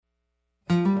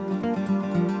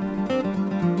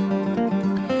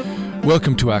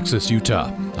Welcome to Access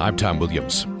Utah. I'm Tom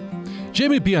Williams.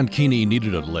 Jamie Bianchini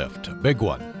needed a lift, a big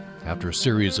one. After a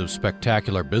series of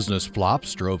spectacular business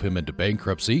flops drove him into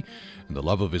bankruptcy and the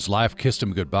love of his life kissed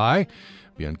him goodbye,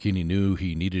 Bianchini knew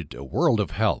he needed a world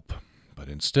of help. But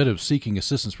instead of seeking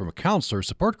assistance from a counselor or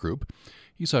support group,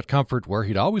 he sought comfort where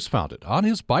he'd always found it, on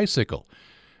his bicycle.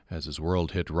 As his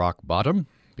world hit rock bottom,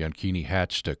 Bianchini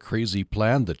hatched a crazy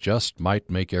plan that just might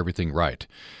make everything right.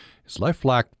 His life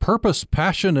lacked purpose,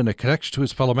 passion, and a connection to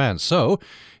his fellow man, so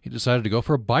he decided to go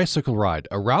for a bicycle ride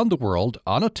around the world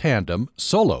on a tandem,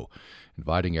 solo,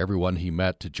 inviting everyone he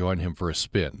met to join him for a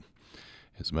spin.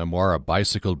 His memoir, A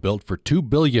Bicycle Built for $2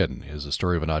 Billion, is a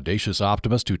story of an audacious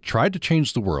optimist who tried to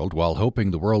change the world while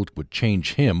hoping the world would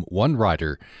change him, one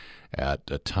rider at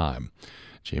a time.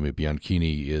 Jamie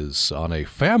Bianchini is on a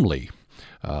family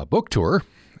book tour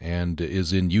and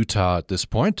is in Utah at this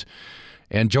point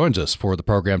and joins us for the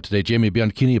program today. Jamie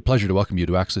Bianchini, a pleasure to welcome you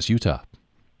to Access Utah.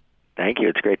 Thank you.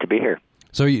 It's great to be here.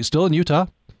 So are you still in Utah?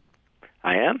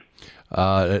 I am.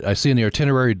 I see in the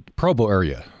itinerary Provo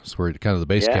area. It's where kind of the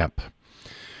base camp.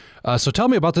 So tell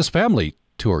me about this family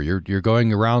tour. You're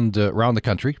going around the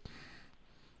country.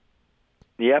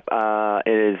 Yep.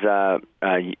 It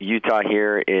is Utah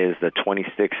here is the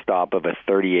 26th stop of a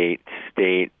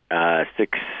 38-state,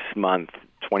 6-month,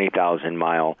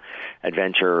 20,000-mile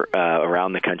adventure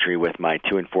around the country with my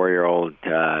 2- and 4-year-old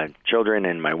children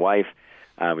and my wife.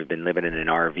 We've been living in an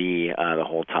RV the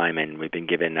whole time, and we've been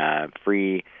given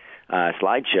free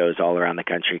slideshows all around the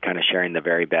country, kind of sharing the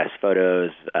very best photos,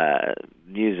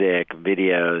 music,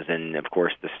 videos, and of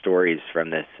course the stories from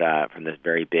this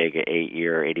very big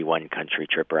 8-year, 81-country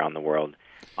trip around the world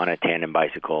on a tandem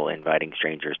bicycle, inviting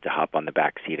strangers to hop on the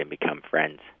back seat and become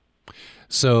friends.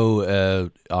 So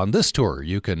on this tour,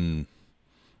 you can,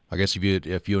 I guess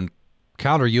if you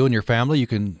encounter you and your family,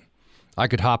 I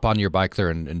could hop on your bike there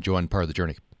and join part of the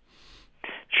journey.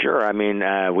 Sure. I mean,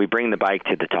 we bring the bike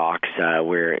to the talks.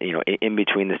 We're, in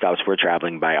between the stops, we're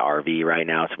traveling by RV right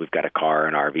now. So we've got a car,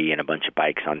 an RV, and a bunch of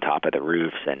bikes on top of the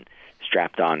roofs and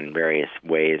strapped on in various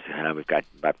ways. We've got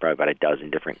probably about a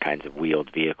dozen different kinds of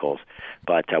wheeled vehicles.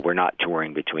 But we're not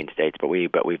touring between states. But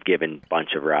we've given a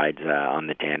bunch of rides on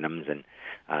the tandems. And,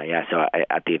 so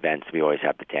at the events, we always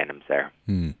have the tandems there.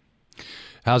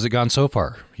 How's it gone so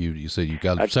far? You said you've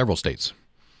got several states.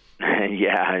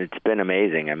 Yeah, it's been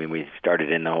amazing. I mean, we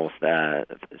started in the whole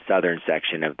southern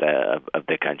section of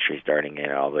the country, starting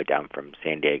all the way down from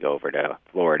San Diego over to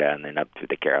Florida, and then up through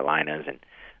the Carolinas and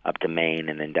up to Maine,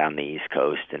 and then down the East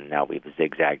Coast. And now we've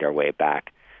zigzagged our way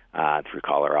back through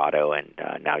Colorado and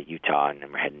now Utah, and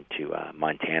then we're heading to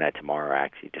Montana tomorrow,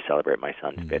 actually, to celebrate my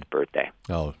son's 5th birthday.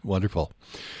 Oh, wonderful!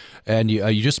 And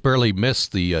you just barely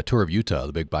missed the tour of Utah,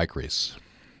 the big bike race.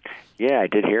 Yeah, I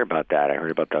did hear about that. I heard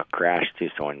about the crash, too.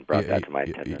 Someone brought that to my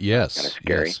attention. Yes. Kind of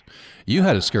scary. Yes. You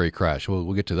had a scary crash.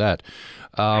 We'll get to that.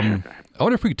 I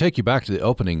wonder if we could take you back to the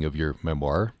opening of your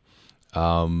memoir.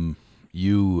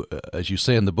 You, as you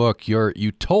say in the book,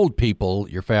 you told people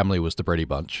your family was the Brady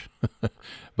Bunch,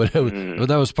 but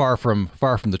that was far from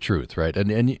the truth, right?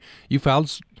 And you found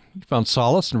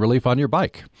solace and relief on your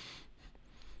bike.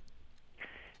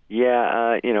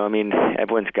 Yeah, I mean,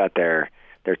 everyone's got their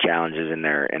challenges in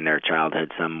their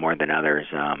childhood, some more than others.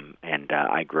 And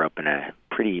I grew up in a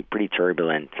pretty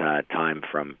turbulent time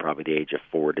from probably the age of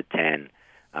 4 to 10.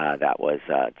 That was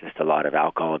just a lot of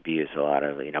alcohol abuse, a lot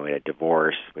of, we had a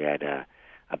divorce. We had a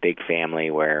big family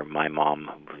where my mom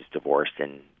was divorced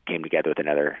and came together with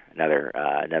another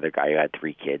guy who had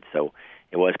 3 kids. So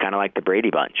it was kind of like the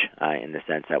Brady Bunch in the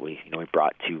sense that we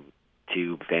brought two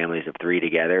families of 3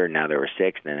 together, and now there were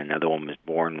 6, and then another one was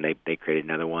born, and they created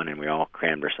another one, and we all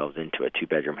crammed ourselves into a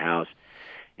 2-bedroom house.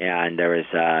 And there was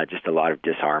just a lot of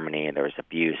disharmony, and there was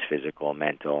abuse, physical,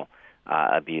 mental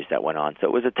abuse that went on. So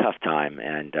it was a tough time,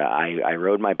 and I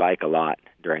rode my bike a lot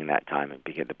during that time,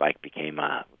 because the bike became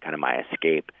kind of my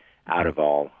escape out of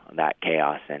all that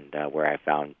chaos, and where I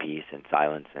found peace and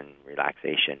silence and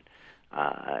relaxation,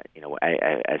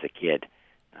 as a kid.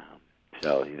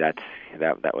 So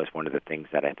that was one of the things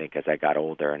that I think as I got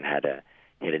older and had to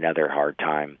hit another hard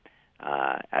time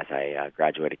as I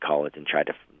graduated college and tried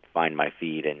to find my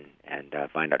feet and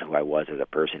find out who I was as a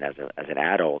person, as an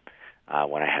adult.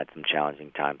 When I had some challenging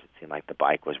times, it seemed like the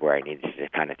bike was where I needed to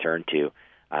kind of turn to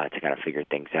kind of figure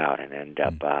things out, and end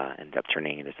up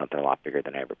turning into something a lot bigger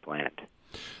than I ever planned.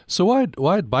 So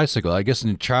why bicycle? I guess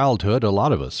in childhood, a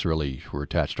lot of us really were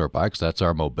attached to our bikes. That's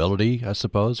our mobility, I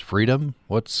suppose, freedom.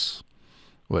 What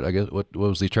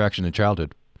was the attraction in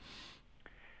childhood?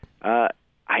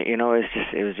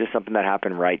 It was just something that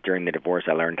happened right during the divorce.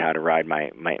 I learned how to ride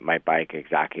my bike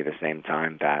exactly the same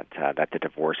time that the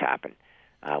divorce happened.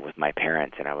 with my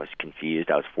parents, and I was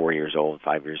confused. I was 4 years old,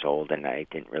 5 years old, and I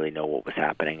didn't really know what was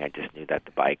happening. I just knew that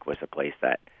the bike was a place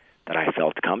that I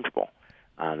felt comfortable.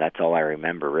 That's all I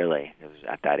remember, really. It was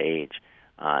at that age.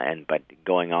 But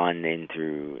going on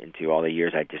into all the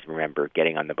years, I just remember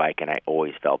getting on the bike, and I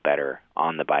always felt better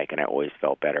on the bike, and I always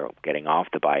felt better getting off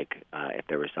the bike. If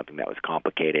there was something that was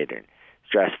complicated and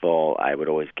stressful, I would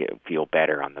always feel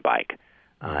better on the bike,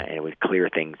 and it would clear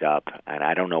things up. And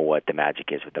I don't know what the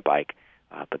magic is with the bike,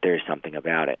 but there's something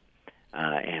about it.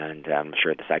 And I'm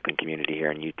sure the cycling community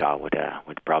here in Utah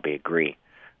would probably agree.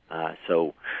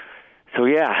 So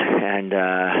yeah,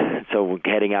 and so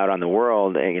heading out on the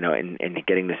world, and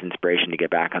getting this inspiration to get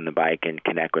back on the bike and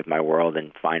connect with my world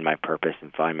and find my purpose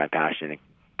and find my passion and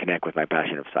connect with my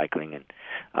passion of cycling, and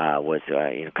was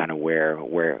kind of where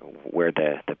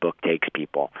the book takes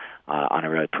people on a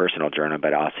really personal journey,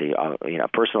 but also a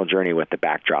personal journey with the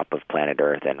backdrop of planet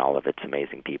Earth and all of its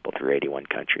amazing people through 81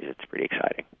 countries. It's pretty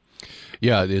exciting.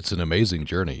 Yeah, it's an amazing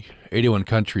journey. 81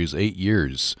 countries, 8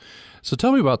 years. So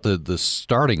tell me about the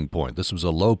starting point. This was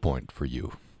a low point for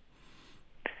you.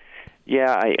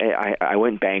 Yeah, I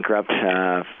went bankrupt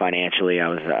financially. I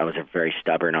was a very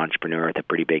stubborn entrepreneur with a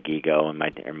pretty big ego in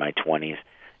my 20s,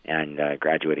 and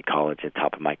graduated college at the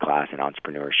top of my class in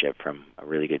entrepreneurship from a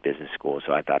really good business school.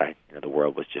 So I thought the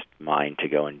world was just mine to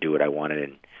go and do what I wanted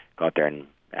and go out there and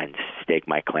stake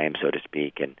my claim, so to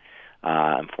speak. And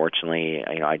unfortunately,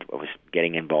 I was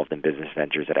getting involved in business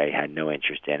ventures that I had no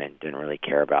interest in and didn't really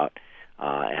care about,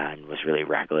 and was really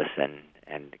reckless and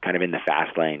kind of in the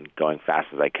fast lane, going fast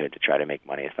as I could to try to make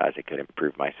money as fast as I could,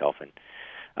 improve myself.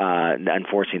 And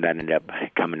unfortunately, that ended up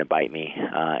coming to bite me,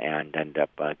 and ended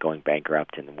up going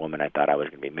bankrupt. And the woman I thought I was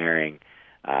going to be marrying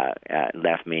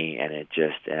left me, and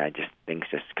things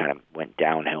just kind of went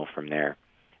downhill from there.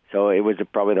 So it was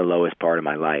probably the lowest part of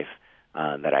my life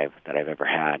that I've ever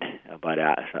had. But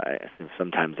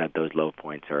sometimes those low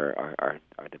points are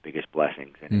the biggest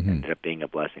blessings, and it ended up being a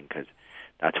blessing because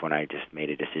that's when I just made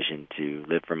a decision to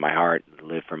live from my heart,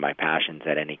 live from my passions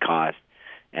at any cost,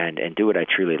 and do what I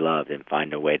truly loved and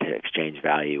find a way to exchange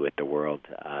value with the world,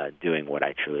 doing what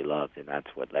I truly loved. And that's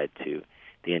what led to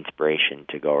the inspiration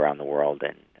to go around the world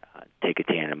and take a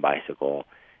tandem bicycle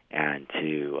and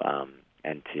to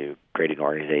create an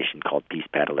organization called Peace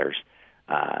Peddlers,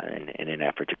 in an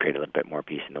effort to create a little bit more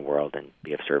peace in the world and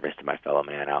be of service to my fellow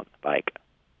man out on the bike.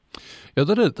 Yeah,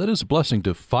 that is a blessing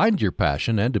to find your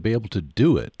passion and to be able to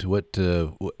do it. What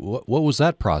was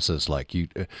that process like?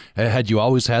 Had you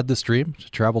always had this dream to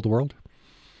travel the world?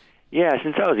 Yeah,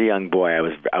 since I was a young boy, I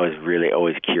was really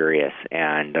always curious,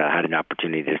 and had an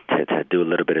opportunity to do a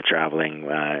little bit of traveling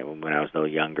when I was a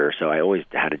little younger. So I always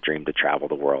had a dream to travel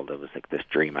the world. It was like this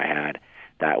dream I had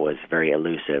that was very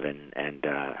elusive, and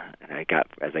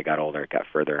as I got older, it got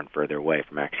further and further away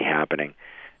from actually happening.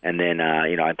 And then,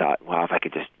 I thought, wow, if I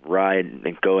could just ride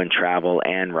and go and travel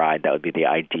and ride, that would be the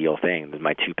ideal thing.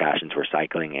 My two passions were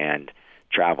cycling and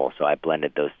travel, so I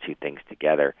blended those two things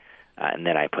together. And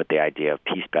then I put the idea of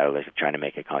Peace Peddlers, of trying to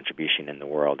make a contribution in the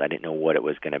world. I didn't know what it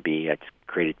was going to be. I just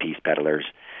created Peace Peddlers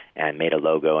and made a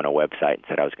logo and a website and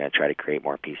said I was going to try to create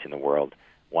more peace in the world,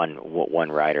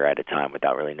 one rider at a time,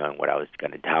 without really knowing how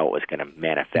it was going to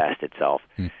manifest itself.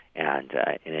 And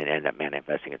it ended up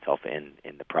manifesting itself in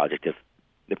the project of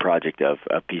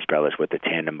Peace Peddlers with the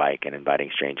tandem bike and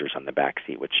inviting strangers on the back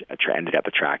seat, which ended up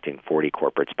attracting 40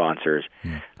 corporate sponsors.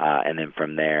 And then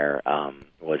from there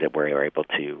was it where we were able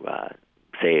to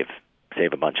save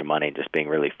a bunch of money, just being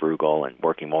really frugal and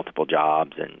working multiple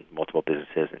jobs and multiple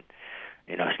businesses, and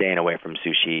staying away from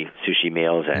sushi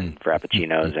meals and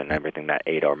frappuccinos and everything that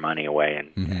ate our money away,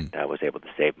 and was able to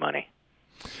save money.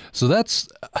 So that's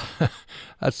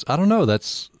I don't know,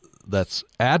 that's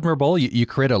admirable. You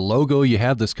create a logo. You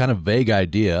have this kind of vague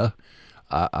idea.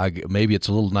 Maybe it's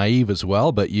a little naive as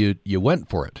well, but you went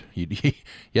for it. You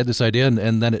had this idea,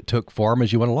 and then it took form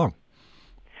as you went along.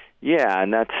 Yeah,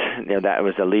 and that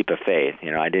was a leap of faith.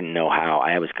 I didn't know how.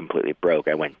 I was completely broke.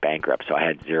 I went bankrupt, so I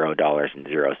had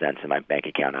 $0 in my bank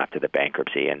account after the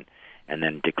bankruptcy, and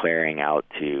then declaring out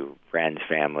to friends,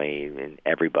 family, and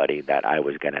everybody that I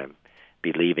was going to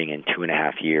be leaving in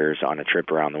 2.5 years on a trip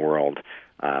around the world.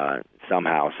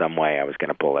 Somehow, some way, I was going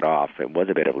to pull it off. It was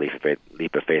a bit of a leap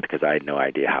of faith because I had no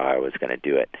idea how I was going to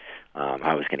do it. How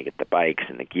I was going to get the bikes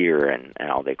and the gear and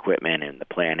all the equipment and the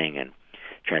planning and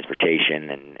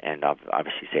transportation and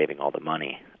obviously saving all the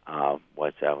money. I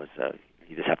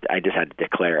just had to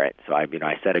declare it. So I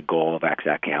set a goal of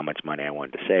exactly how much money I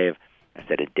wanted to save. I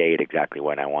set a date exactly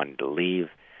when I wanted to leave,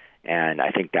 And I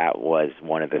think that was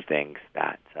one of the things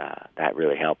that that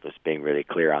really helped, was being really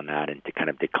clear on that and to kind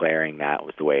of declaring that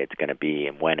was the way it's going to be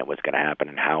and when it was going to happen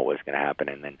and how it was going to happen.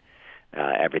 And then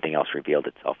everything else revealed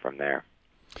itself from there.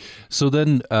 So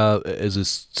then, as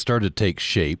this started to take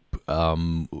shape,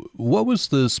 what was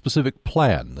the specific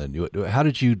plan? Then, how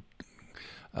did you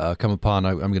come upon?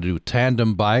 I'm going to do a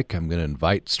tandem bike. I'm going to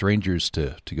invite strangers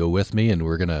to go with me, and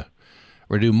we're going to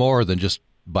do more than just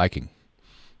biking.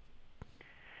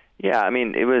 Yeah, I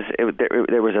mean, there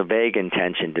was a vague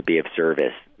intention to be of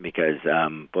service because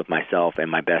both myself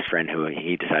and my best friend, who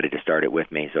he decided to start it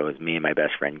with me, so it was me and my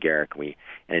best friend Garrick. We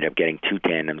ended up getting 2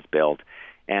 tandems built.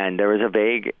 And there was a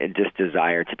vague just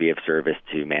desire to be of service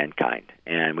to mankind.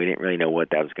 And we didn't really know what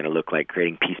that was going to look like.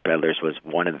 Creating Peace Peddlers was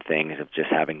one of the things of just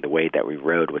having the way that we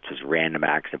rode, which was random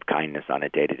acts of kindness on a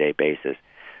day-to-day basis.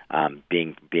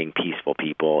 Being peaceful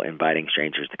people, inviting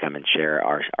strangers to come and share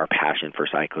our passion for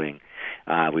cycling.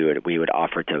 We would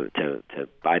offer to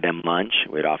buy them lunch.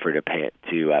 We'd offer to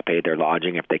pay their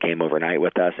lodging if they came overnight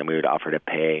with us, and we would offer to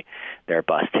pay their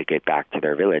bus ticket back to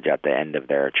their village at the end of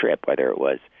their trip, whether it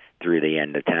was through the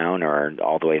end of town or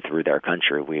all the way through their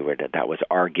country. That was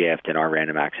our gift and our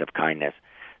random acts of kindness.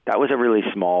 That was a really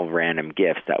small random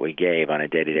gift that we gave on a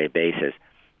day-to-day basis.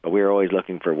 But we were always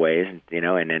looking for ways,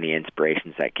 and any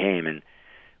inspirations that came. And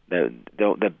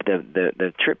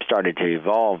the trip started to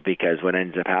evolve because what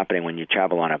ends up happening when you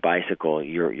travel on a bicycle,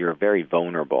 you're very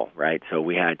vulnerable, right? So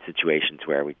we had situations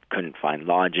where we couldn't find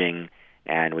lodging,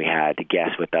 and we had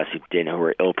guests with us who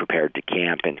were ill prepared to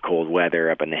camp in cold weather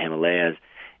up in the Himalayas.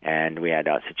 And we had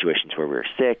situations where we were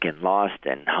sick and lost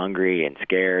and hungry and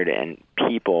scared, and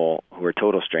people who were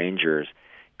total strangers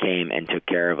came and took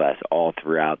care of us all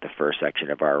throughout the first section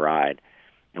of our ride.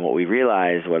 And what we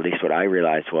realized, or at least what I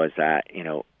realized, was that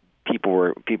people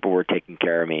were taking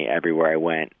care of me everywhere I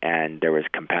went, and there was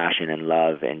compassion and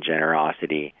love and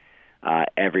generosity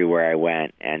everywhere I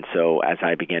went. And so as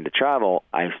I began to travel,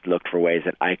 I looked for ways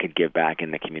that I could give back in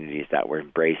the communities that were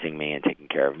embracing me and taking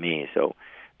care of me. So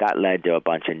that led to a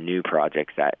bunch of new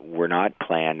projects that were not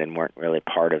planned and weren't really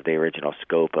part of the original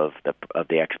scope of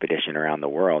the expedition around the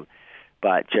world.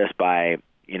 But just by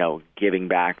giving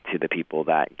back to the people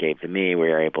that gave to me, we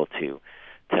were able to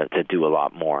do a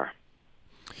lot more.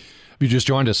 If you just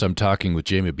joined us, I'm talking with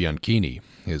Jamie Bianchini.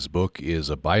 His book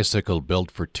is A Bicycle Built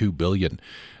for $2 Billion.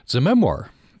 It's a memoir.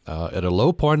 At a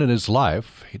low point in his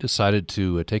life, he decided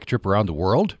to take a trip around the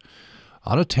world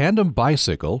on a tandem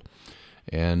bicycle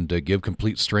and give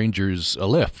complete strangers a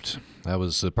lift. That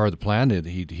was part of the plan.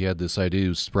 He had this idea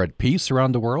to spread peace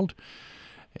around the world,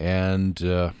 and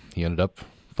he ended up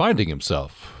finding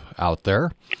himself out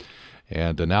there.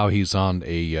 And now he's on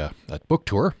a book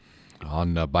tour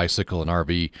on a bicycle and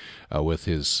RV with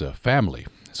his family,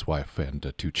 his wife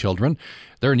and 2 children.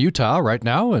 They're in Utah right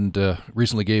now, and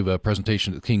recently gave a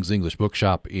presentation at the King's English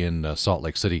Bookshop in Salt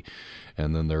Lake City.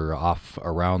 And then they're off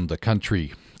around the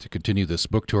country to continue this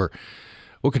book tour.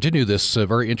 We'll continue this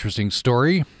very interesting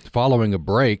story following a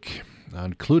break,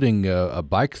 including a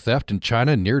bike theft in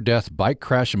China, near-death bike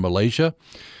crash in Malaysia,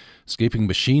 escaping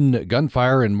machine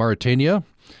gunfire in Mauritania.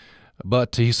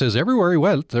 But he says everywhere he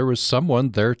went, there was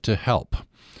someone there to help.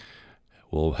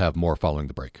 We'll have more following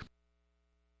the break.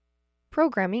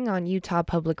 Programming on Utah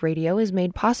Public Radio is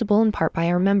made possible in part by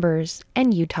our members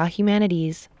and Utah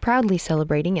Humanities, proudly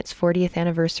celebrating its 40th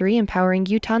anniversary, empowering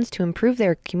Utahns to improve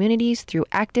their communities through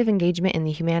active engagement in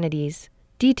the humanities.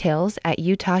 Details at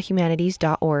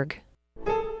utahhumanities.org.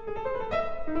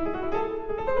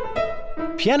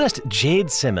 Pianist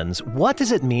Jade Simmons, what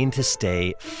does it mean to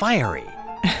stay fiery?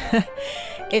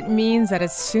 It means that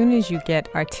as soon as you get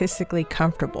artistically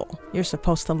comfortable, you're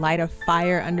supposed to light a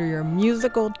fire under your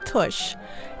musical tush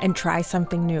and try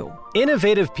something new.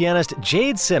 Innovative pianist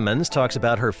Jade Simmons talks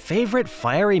about her favorite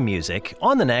fiery music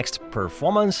on the next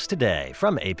Performance Today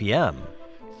from APM.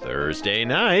 Thursday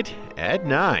night at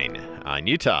 9 on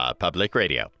Utah Public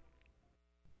Radio.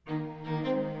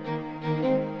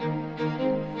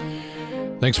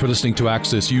 Thanks for listening to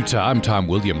Access Utah. I'm Tom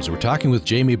Williams. We're talking with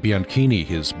Jamie Bianchini.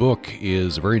 His book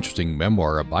is a very interesting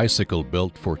memoir, A Bicycle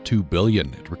Built for $2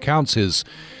 Billion. It recounts his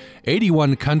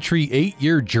 81-country,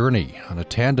 8-year journey on a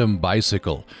tandem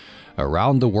bicycle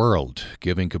around the world,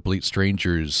 giving complete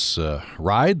strangers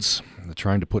rides,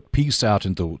 trying to put peace out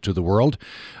into the world.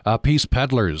 Peace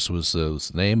Peddlers was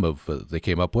the name of they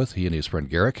came up with, he and his friend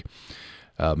Garrick.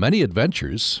 Many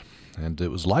adventures. And it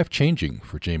was life-changing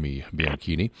for Jamie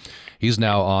Bianchini. He's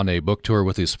now on a book tour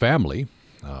with his family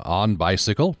on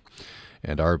bicycle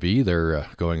and RV. They're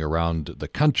going around the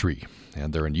country,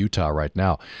 and they're in Utah right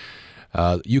now.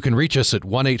 You can reach us at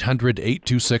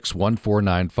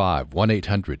 1-800-826-1495,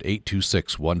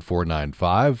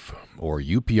 1-800-826-1495, or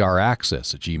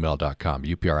upraccess@gmail.com,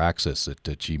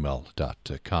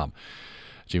 upraccess@gmail.com.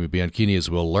 Jamie Bianchini, as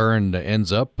we'll learn,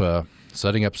 ends up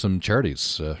setting up some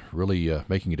charities, really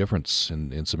making a difference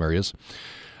in some areas.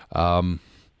 I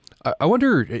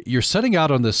wonder, you're setting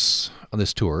out on this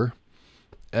tour,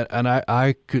 and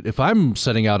I could, if I'm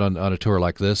setting out on a tour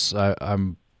like this,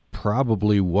 I'm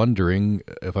probably wondering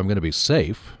if I'm going to be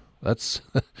safe. That's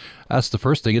the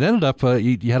first thing. It ended up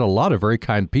you had a lot of very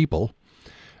kind people.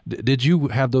 Did you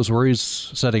have those worries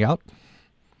setting out?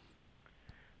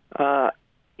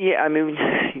 Yeah, I mean,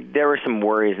 there were some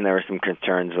worries and there were some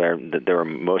concerns.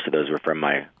 Most of those were from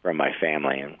my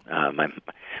family and my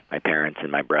parents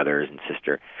and my brothers and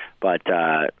sister. But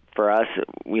for us,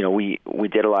 we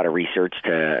did a lot of research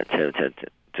to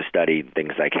study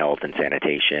things like health and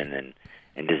sanitation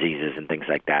and diseases and things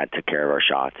like that, took care of our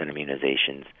shots and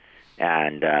immunizations.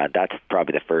 And that's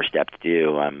probably the first step to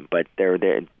do. But there,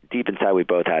 deep inside, we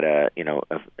both had a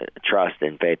trust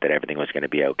and faith that everything was going to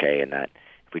be okay, and that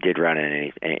if we did run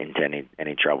into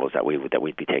any troubles, that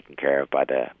we'd be taken care of by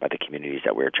the communities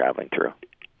that we were traveling through.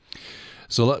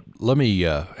 So let me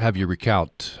have you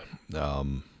recount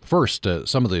first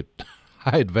some of the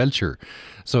high adventure.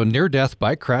 So near-death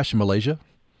bike crash in Malaysia.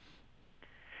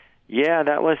 Yeah,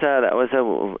 that was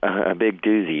a big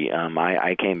doozy.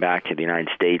 I came back to the United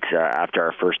States after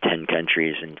our first 10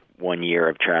 countries and 1 year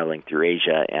of traveling through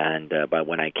Asia. And but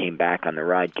when I came back on the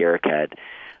ride, Garrick had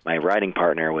my riding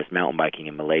partner was mountain biking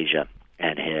in Malaysia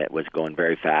and was going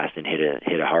very fast and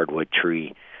hit a hardwood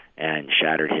tree and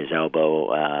shattered his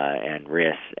elbow and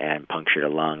wrist and punctured a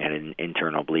lung, had an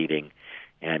internal bleeding,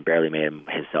 and barely made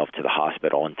himself to the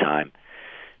hospital in time.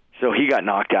 So he got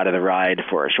knocked out of the ride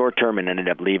for a short term and ended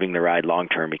up leaving the ride long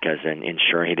term because he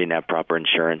didn't have proper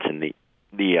insurance, and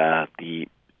the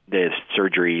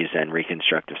surgeries and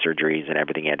reconstructive surgeries and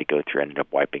everything he had to go through ended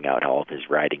up wiping out all of his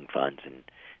riding funds and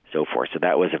so forth. So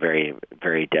that was a very,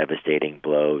 very devastating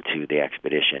blow to the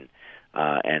expedition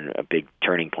and a big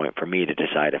turning point for me to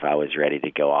decide if I was ready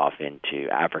to go off into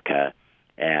Africa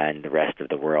and the rest of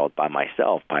the world by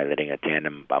myself, piloting a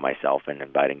tandem by myself and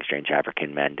inviting strange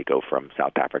African men to go from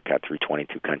South Africa through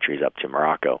 22 countries up to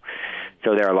Morocco.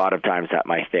 So there are a lot of times that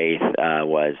my faith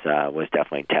was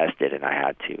definitely tested, and I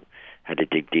had to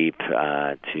dig deep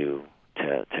to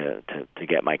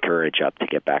get my courage up to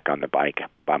get back on the bike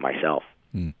by myself.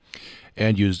 Mm.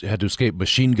 And you had to escape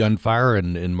machine gun fire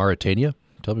in Mauritania.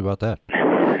 Tell me about that.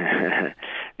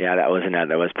 Yeah, that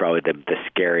was probably the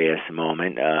scariest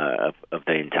moment of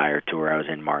the entire tour. I was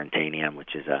in Mauritania,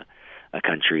 which is a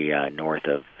country north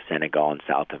of Senegal and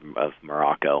south of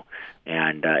Morocco,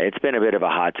 and it's been a bit of a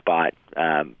hotspot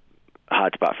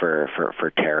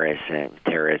for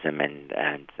terrorism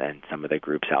and some of the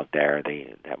groups out there.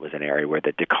 That was an area where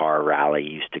the Dakar rally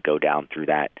used to go down through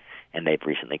that, and they've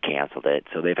recently canceled it.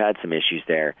 So they've had some issues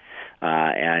there,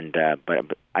 but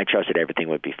I trusted everything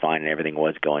would be fine, and everything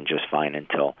was going just fine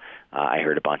until I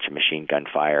heard a bunch of machine gun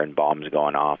fire and bombs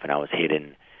going off, and I was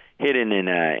hidden in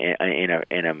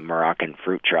a Moroccan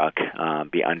fruit truck,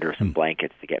 be under some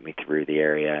blankets to get me through the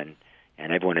area,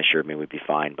 and everyone assured me we'd be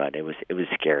fine, but it was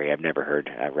scary. I've never heard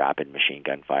rapid machine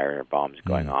gun fire or bombs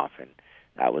going off, and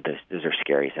those are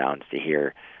scary sounds to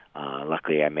hear.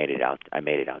 Luckily, I made it out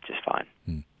just fine.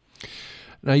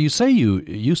 Now, you say you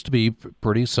used to be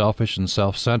pretty selfish and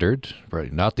self-centered,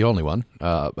 right? Not the only one,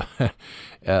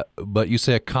 but you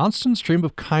say a constant stream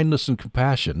of kindness and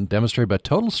compassion demonstrated by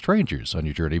total strangers on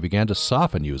your journey began to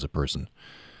soften you as a person.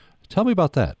 Tell me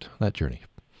about that journey.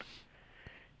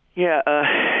 Yeah,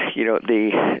 the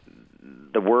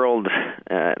world,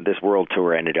 this world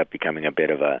tour ended up becoming a bit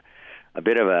of a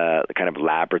kind of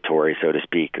laboratory, so to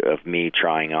speak, of me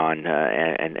trying on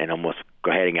and almost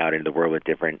heading out into the world with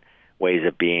different ways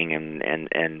of being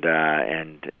and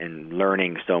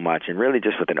learning so much, and really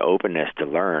just with an openness to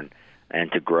learn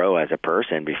and to grow as a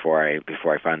person before I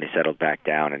finally settled back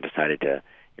down and decided to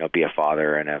be a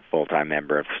father and a full-time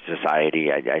member of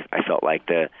society. I felt like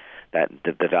the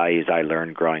values I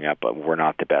learned growing up were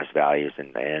not the best values, and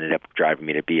it ended up driving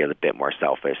me to be a bit more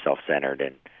selfish, self-centered,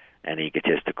 and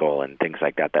egotistical and things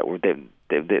like that.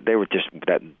 They were just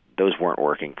that those weren't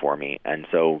working for me, and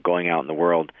so going out in the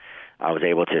world, I was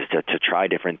able to try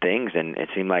different things, and it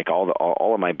seemed like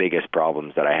all of my biggest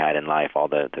problems that I had in life, all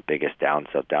the biggest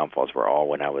downfalls were all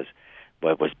when I was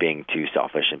being too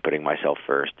selfish and putting myself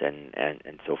first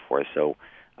and so forth. So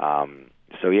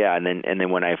yeah, and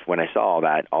then when I saw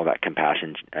all that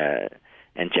compassion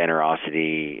and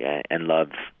generosity and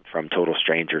love from total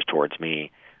strangers towards me,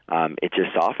 it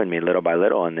just softened me little by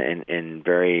little, and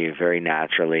very, very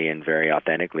naturally and very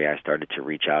authentically, I started to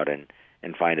reach out and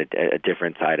find a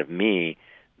different side of me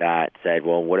that said,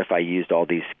 well, what if I used all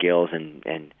these skills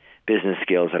and business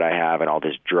skills that I have and all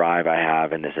this drive I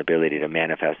have and this ability to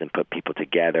manifest and put people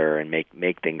together and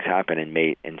make things happen, and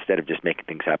instead of just making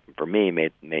things happen for me,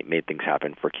 made things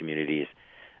happen for communities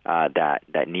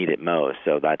that need it most.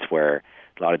 So that's where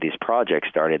a lot of these projects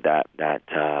started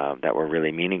that were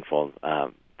really meaningful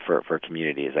for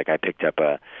communities. Like I picked up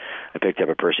a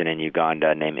person in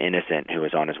Uganda named Innocent who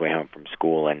was on his way home from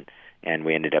school, and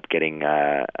we ended up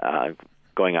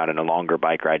going out on a longer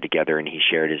bike ride together, and he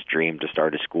shared his dream to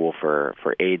start a school for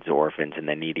AIDS orphans and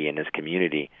the needy in his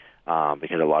community,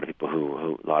 because a lot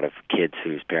of kids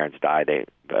whose parents die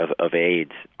of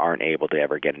AIDS aren't able to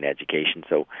ever get an education.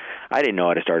 So I didn't know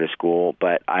how to start a school,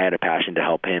 but I had a passion to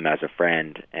help him as a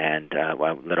friend, and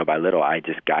little by little I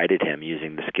just guided him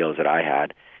using the skills that I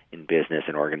had in business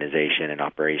and organization and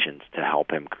operations to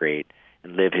help him create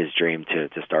and live his dream to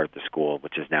start the school,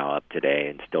 which is now up today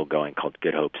and still going, called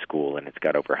Good Hope School, and it's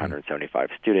got over 175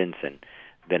 students and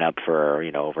been up for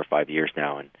over 5 years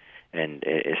now, and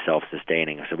is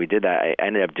self-sustaining. So we did that. I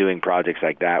ended up doing projects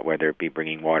like that, whether it be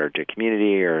bringing water to a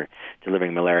community or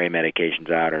delivering malaria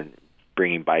medications out, or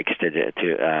bringing bikes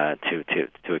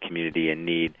to a community in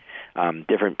need.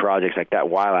 Different projects like that.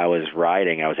 While I was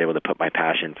riding, I was able to put my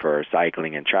passion for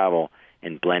cycling and travel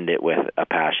and blend it with a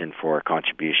passion for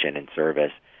contribution and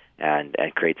service, and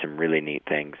create some really neat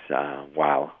things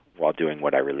while doing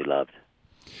what I really loved.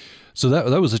 So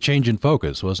that was a change in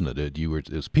focus, wasn't it? It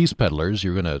was peace peddlers.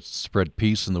 You were going to spread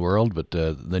peace in the world, but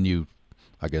then you,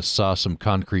 I guess, saw some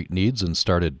concrete needs and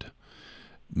started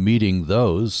meeting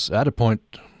those at a point,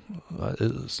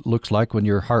 it looks like, when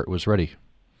your heart was ready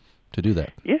to do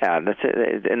that. Yeah, that's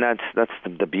it, and that's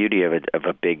the beauty of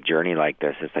a big journey like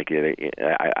this. It's like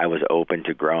I was open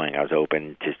to growing. I was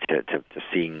open to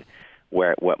seeing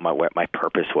what my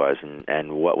purpose was,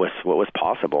 and what was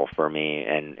possible for me,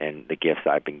 and the gifts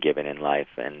I've been given in life.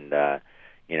 And I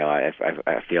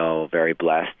feel very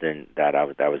blessed, and that I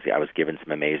was given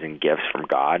some amazing gifts from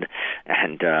God,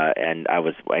 and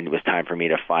it was time for me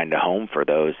to find a home for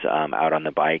those out on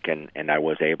the bike, and I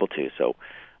was able to. So.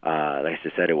 Like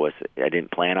I said, I didn't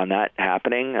plan on that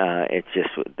happening. It's just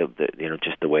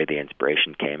just the way the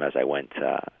inspiration came as I went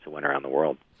around the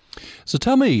world. So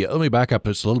let me back up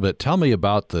just a little bit. Tell me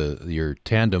about your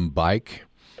tandem bike,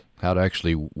 how it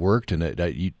actually worked, and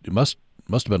it must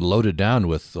have been loaded down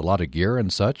with a lot of gear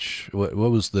and such. What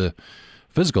was the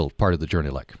physical part of the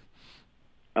journey like?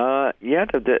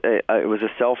 It was a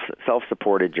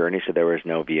self-supported journey, so there was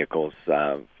no vehicles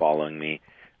following me.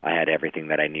 I had everything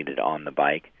that I needed on the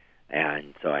bike,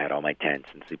 and so I had all my tents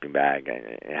and sleeping bag.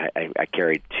 I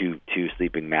carried two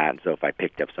sleeping mats, so if I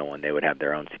picked up someone, they would have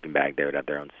their own sleeping bag, they would have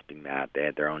their own sleeping mat, they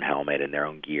had their own helmet and their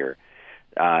own gear.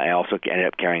 I also ended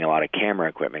up carrying a lot of camera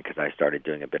equipment because I started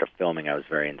doing a bit of filming. I was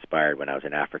very inspired when I was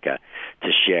in Africa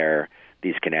to share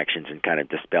these connections and kind of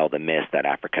dispel the myth that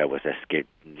Africa was a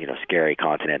scary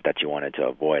continent that you wanted to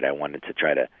avoid. I wanted to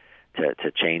try to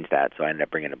change that, so I ended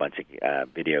up bringing a bunch of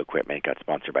video equipment. Got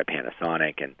sponsored by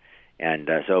Panasonic, and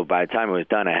so by the time it was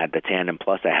done, I had the tandem,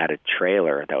 plus I had a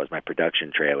trailer that was my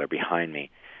production trailer behind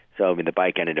me. So the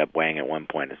bike ended up weighing at one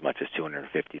point as much as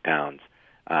 250 pounds,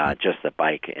 just the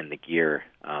bike and the gear,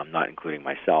 not including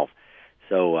myself.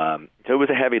 So it was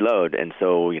a heavy load, and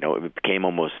so it became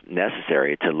almost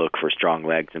necessary to look for strong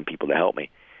legs and people to help me.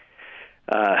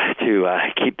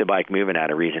 To keep the bike moving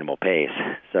at a reasonable pace.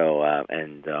 So,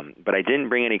 but I didn't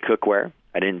bring any cookware.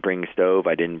 I didn't bring stove.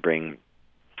 I didn't bring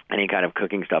any kind of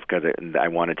cooking stuff because I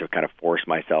wanted to kind of force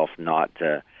myself not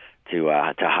to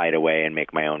hide away and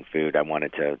make my own food. I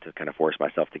wanted to kind of force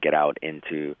myself to get out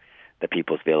into the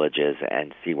people's villages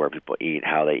and see where people eat,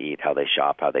 how they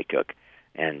shop, how they cook.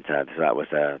 And so that was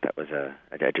a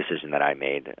decision that I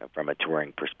made from a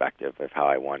touring perspective of how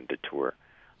I wanted to tour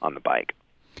on the bike.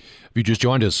 If you just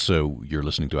joined us, so you're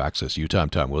listening to Access Utah. I'm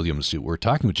Tom Williams. We're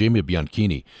talking with Jamie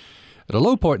Bianchini. At a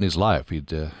low point in his life,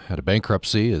 he'd had a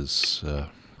bankruptcy. His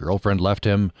girlfriend left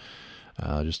him,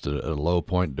 just at a low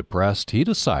point, depressed. He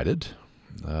decided,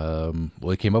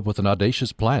 he came up with an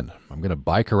audacious plan. I'm going to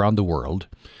bike around the world.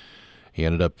 He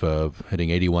ended up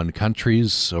hitting 81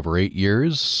 countries over 8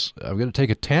 years. I'm going to take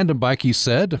a tandem bike, he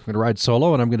said. I'm going to ride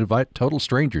solo, and I'm going to invite total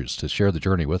strangers to share the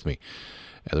journey with me.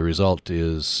 The result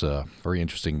is a very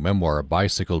interesting memoir, A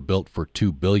Bicycle Built for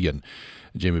 $2 Billion.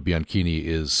 Jamie Bianchini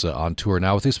is on tour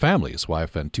now with his family, his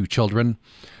wife and 2 children,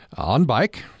 on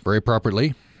bike, very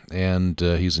appropriately, and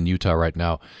he's in Utah right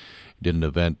now. He did an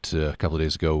event a couple of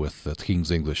days ago with the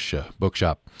King's English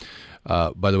Bookshop.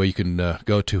 By the way, you can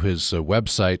go to his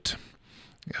website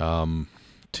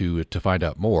to find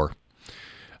out more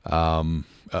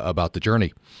about the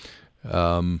journey.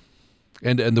 And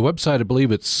the website, I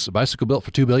believe it's A Bicycle Built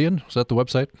for $2 billion. Is that the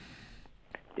website?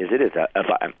 Yes, it is.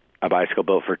 A Bicycle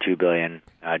Built for $2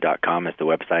 billion.com is the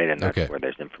website, and that's where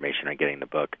there's information on getting the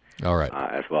book. All right.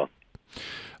 As well.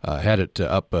 Had it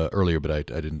up earlier, but I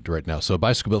didn't right now. So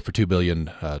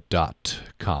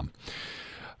bicyclebuilt4$2billion.com.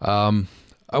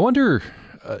 I wonder,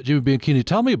 Jimmy Bianchini,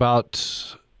 tell me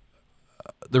about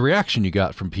the reaction you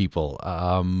got from people.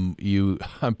 I'm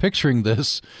picturing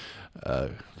this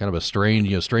kind of a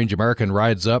strange American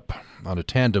rides up on a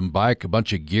tandem bike, a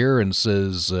bunch of gear, and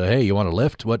says, "Hey, you want a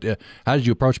lift?" How did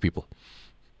you approach people?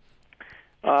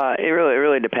 It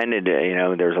really depended.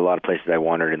 There's a lot of places I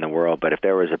wandered in the world, but if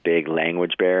there was a big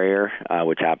language barrier,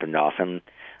 which happened often,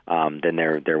 then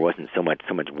there wasn't so much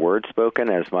word spoken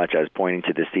as much as pointing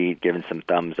to the seat, giving some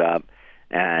thumbs up,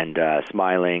 and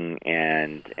smiling,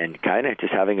 and kind of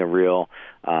just having a real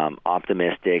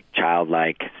optimistic,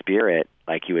 childlike spirit,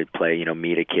 like you would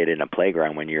meet a kid in a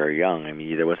playground when you were young. I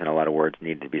mean, there wasn't a lot of words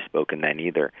needed to be spoken then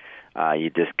either.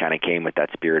 You just kind of came with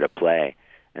that spirit of play.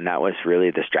 And that was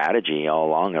really the strategy all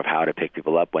along of how to pick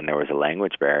people up when there was a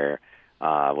language barrier,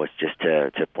 was just to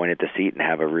point at the seat and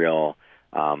have a real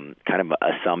kind of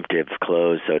assumptive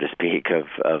close, so to speak, of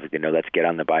let's get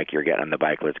on the bike, you're getting on the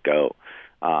bike, let's go.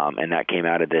 And that came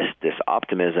out of this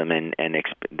optimism and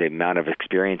the amount of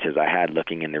experiences I had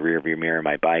looking in the rearview mirror of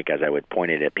my bike as I would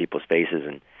point it at people's faces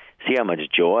and see how much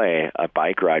joy a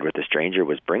bike ride with a stranger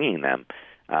was bringing them.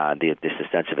 This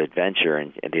sense of adventure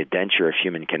and the adventure of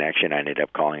human connection, I ended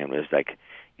up calling it. It was like,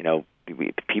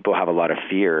 people have a lot of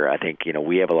fear. I think,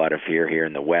 we have a lot of fear here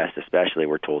in the West, especially.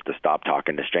 We're told to stop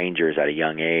talking to strangers at a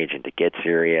young age and to get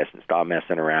serious and stop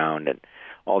messing around and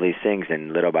all these things.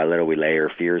 And little by little, we layer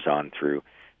fears on through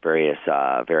various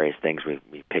things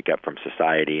we pick up from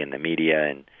society and the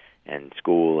media and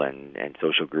school and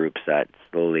social groups that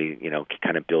slowly,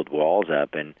 kind of build walls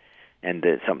up. And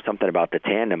something about the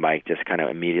tandem bike just kind of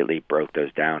immediately broke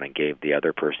those down and gave the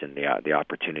other person the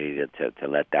opportunity to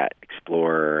let that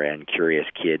explorer and curious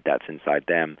kid that's inside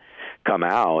them come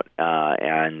out,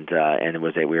 and I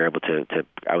was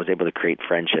able to create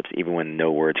friendships even when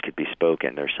no words could be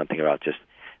spoken. There's something about just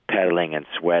pedaling and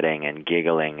sweating and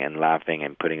giggling and laughing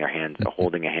and putting our hands,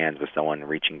 holding a hand with someone,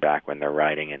 reaching back when they're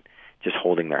riding and just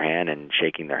holding their hand and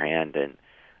shaking their hand. And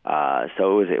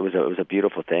so it was a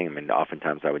beautiful thing. I mean,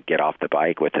 oftentimes I would get off the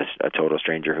bike with a total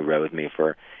stranger who rode with me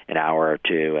for an hour or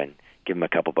two and give them a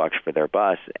couple bucks for their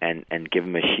bus and give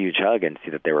them a huge hug and see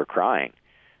that they were crying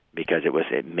because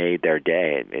it made their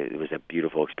day. It was a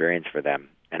beautiful experience for them,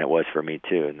 and it was for me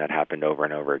too. And that happened over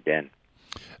and over again.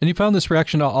 And you found this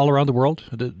reaction all around the world?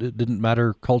 It didn't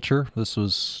matter culture. This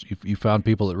was you found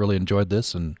people that really enjoyed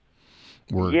this and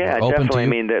were open definitely. to you?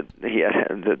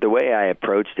 I mean, the way I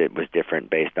approached it was different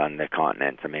based on the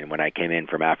continents. I mean, when I came in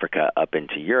from Africa up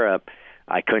into Europe,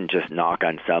 I couldn't just knock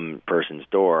on some person's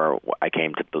door. I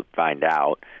came to find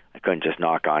out. I couldn't just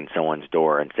knock on someone's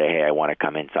door and say, "Hey, I want to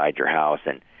come inside your house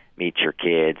and meet your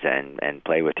kids and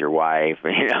play with your wife."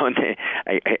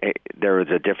 There was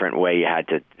a different way you had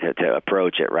to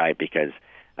approach it, right? Because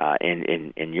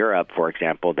in Europe, for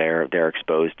example, they're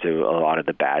exposed to a lot of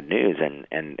the bad news, and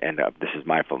this is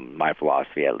my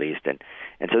philosophy at least, and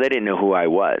so they didn't know who I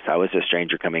was. I was a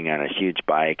stranger coming on a huge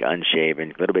bike,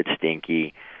 unshaven, a little bit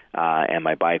stinky, and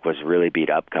my bike was really beat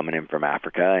up coming in from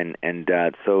Africa, and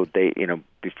so they,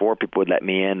 before people would let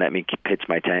me in, let me pitch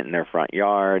my tent in their front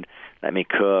yard, let me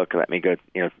cook, let me go,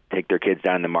 take their kids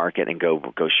down to the market and go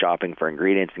shopping for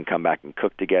ingredients and come back and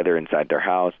cook together inside their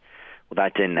house. Well,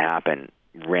 that didn't happen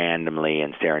randomly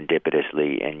and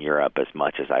serendipitously in Europe as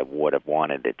much as I would have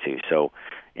wanted it to. So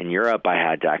in Europe, I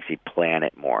had to actually plan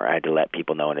it more. I had to let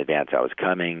people know in advance I was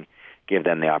coming, give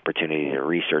them the opportunity to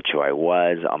research who I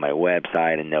was on my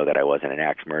website and know that I wasn't an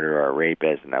axe murderer or a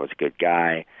rapist and I was a good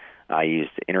guy. I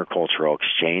used intercultural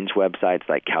exchange websites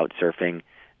like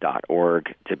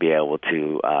couchsurfing.org to be able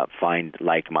to find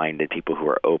like-minded people who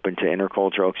are open to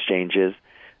intercultural exchanges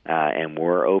and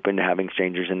were open to having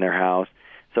strangers in their house.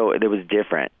 So it was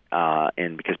different,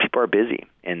 and because people are busy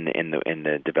in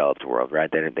the developed world, right?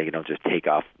 They don't just take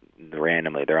off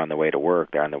randomly. They're on the way to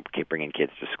work. They're keep bringing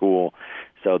kids to school.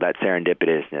 So that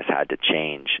serendipitousness had to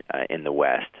change in the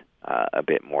West a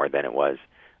bit more than it was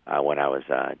when I was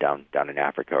down in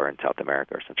Africa or in South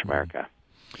America or Central America.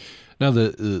 Now,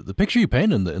 the picture you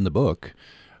paint in the book,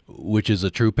 which is a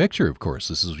true picture, of course,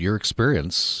 this is your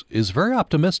experience, is very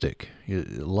optimistic.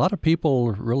 A lot of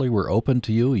people really were open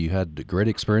to you. You had great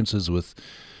experiences with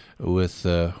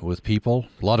people,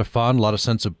 a lot of fun, a lot of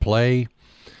sense of play.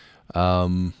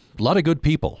 a lot of good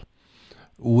people,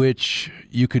 which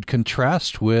you could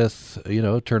contrast with,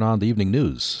 turn on the evening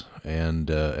news, and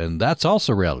that's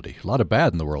also reality. A lot of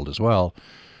bad in the world as well.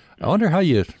 I wonder how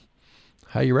you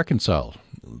reconcile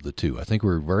the two. I think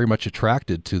we're very much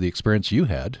attracted to the experience you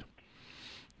had,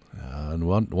 and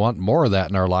want more of that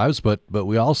in our lives. But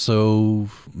we also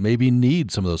maybe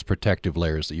need some of those protective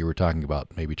layers that you were talking about,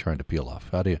 maybe trying to peel off.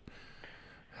 How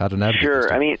to navigate?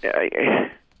 Sure. I mean,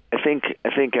 I think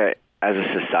as a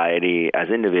society, as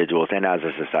individuals, and as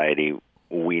a society,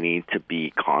 we need to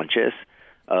be conscious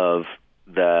of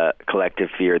the collective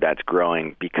fear that's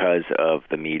growing because of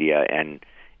the media and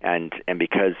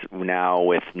because now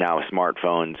with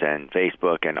smartphones and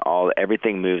Facebook and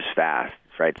everything moves fast,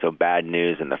 right? So bad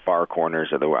news in the far corners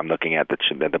of the world. I'm looking at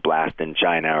the blast in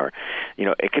China, or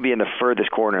it could be in the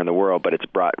furthest corner in the world, but it's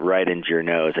brought right into your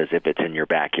nose as if it's in your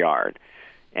backyard.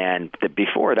 And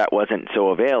before that wasn't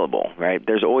so available, right?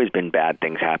 There's always been bad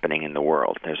things happening in the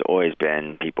world. There's always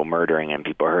been people murdering and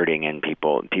people hurting and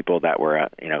people that were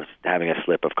having a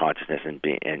slip of consciousness and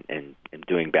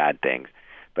doing bad things.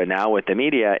 But now with the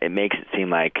media, it makes it seem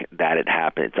like that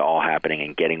it's all happening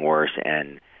and getting worse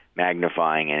and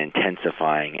magnifying and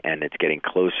intensifying, and it's getting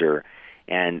closer.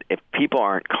 And if people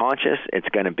aren't conscious, it's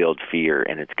going to build fear,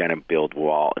 and it's going to build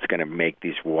wall. It's going to make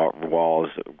these walls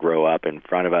grow up in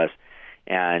front of us.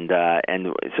 And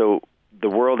so the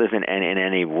world isn't in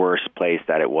any worse place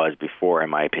that it was before, in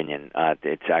my opinion.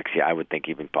 It's actually, I would think,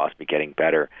 even possibly getting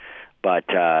better. But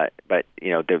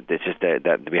it's just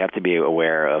that we have to be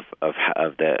aware of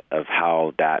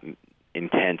how that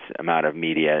intense amount of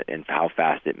media and how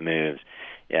fast it moves.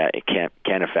 It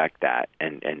can affect that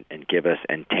and give us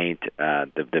and taint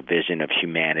the vision of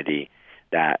humanity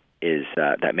that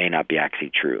may not be actually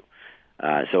true.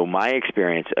 So my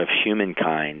experience of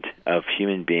humankind, of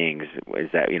human beings,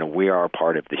 is that we are a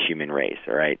part of the human race.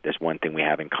 All right, there's one thing we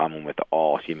have in common with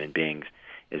all human beings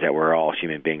is that we're all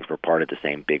human beings. We're part of the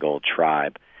same big old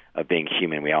tribe of being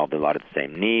human. We all have a lot of the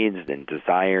same needs and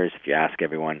desires. If you ask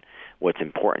everyone what's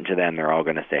important to them, they're all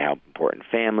going to say how important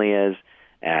family is,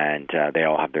 and they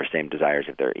all have their same desires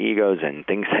of their egos and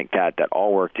things like that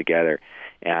all work together.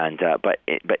 And but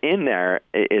in there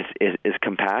is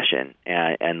compassion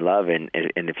and love, and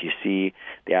if you see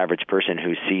the average person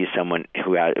who sees someone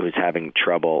who's having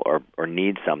trouble or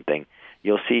needs something,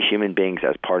 you'll see human beings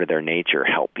as part of their nature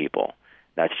help people.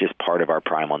 That's just part of our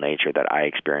primal nature that I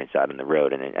experience out on the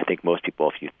road, and I think most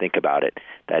people, if you think about it,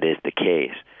 that is the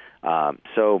case.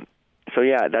 So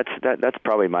yeah, that's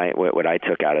probably what I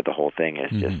took out of the whole thing is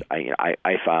just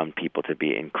I found people to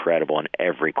be incredible in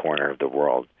every corner of the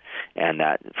world, and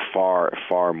that far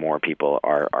more people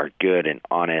are good and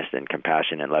honest and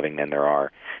compassionate and loving than there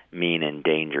are mean and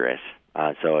dangerous.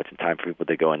 So it's time for people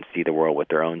to go and see the world with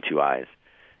their own two eyes,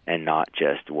 and not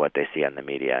just what they see on the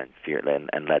media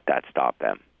and let that stop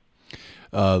them.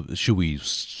 Should we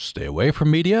stay away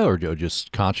from media, or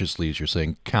just consciously, as you're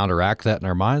saying, counteract that in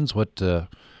our minds?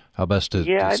 How best to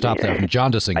stop that from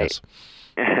jaundicing us?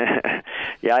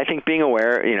 Yeah, I think being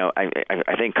aware,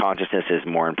 I think consciousness is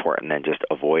more important than just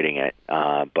avoiding it.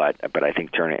 But I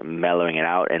think mellowing it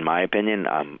out, in my opinion,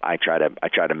 I try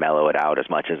to mellow it out as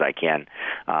much as I can.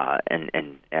 But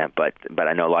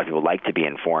I know a lot of people like to be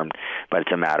informed, but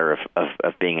it's a matter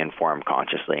of being informed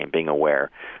consciously and being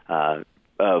aware of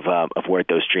where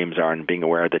those streams are, and being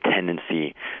aware of the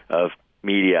tendency of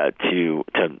media to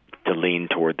lean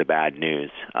toward the bad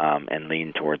news and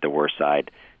lean toward the worst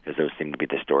side, because those seem to be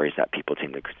the stories that people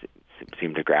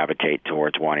seem to gravitate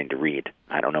towards wanting to read.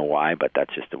 I don't know why, but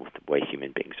that's just the way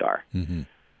human beings are. Mm-hmm.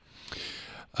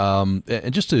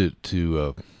 And just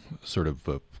to sort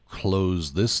of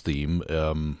close this theme,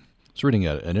 I was reading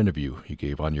an interview you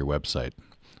gave on your website.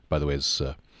 By the way, it's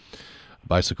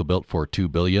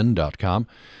bicyclebuiltfor2billion.com,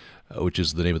 which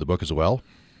is the name of the book as well.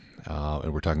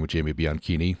 And we're talking with Jamie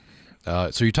Bianchini.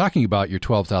 So you're talking about your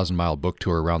 12,000-mile book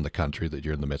tour around the country that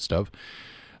you're in the midst of.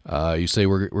 You say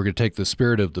we're going to take the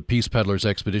spirit of the Peace Peddlers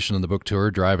expedition on the book tour,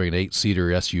 driving an 8-seater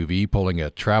SUV, pulling a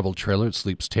travel trailer that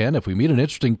sleeps 10. If we meet an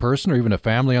interesting person or even a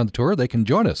family on the tour, they can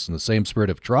join us in the same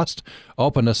spirit of trust,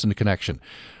 openness, and connection.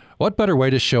 What better way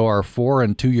to show our 4-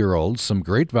 and 2-year-olds some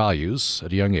great values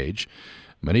at a young age?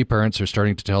 Many parents are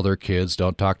starting to tell their kids,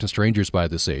 don't talk to strangers by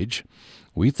this age.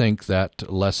 We think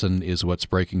that lesson is what's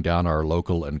breaking down our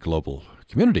local and global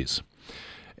communities.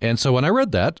 And so when I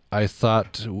read that, I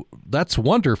thought, that's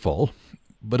wonderful.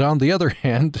 But on the other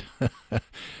hand,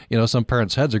 some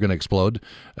parents' heads are going to explode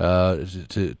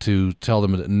to tell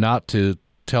them not to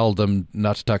talk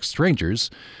to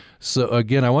strangers. So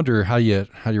again, I wonder how you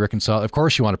reconcile. Of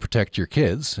course, you want to protect your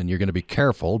kids, and you're going to be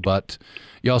careful, but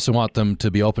you also want them to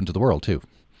be open to the world too.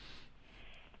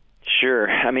 Sure.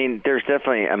 I mean, I'm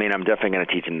definitely going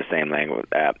to teach them the same language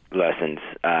lessons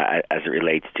as it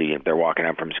relates to, if they're walking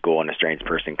up from school and a strange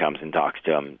person comes and talks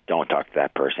to them, don't talk to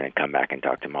that person and come back and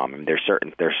talk to mom. I mean, there's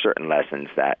certain lessons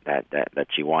that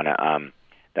you want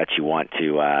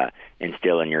to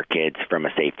instill in your kids from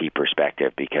a safety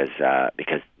perspective, because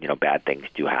bad things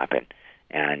do happen,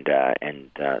 and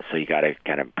so you got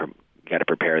to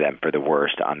prepare them for the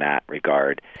worst on that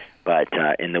regard. But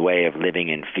in the way of living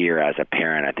in fear as a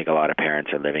parent, I think a lot of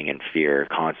parents are living in fear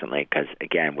constantly because,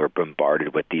 again, we're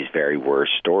bombarded with these very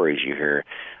worst stories. You hear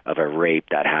of a rape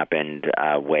that happened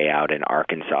way out in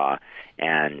Arkansas,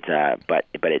 and but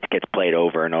it gets played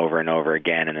over and over and over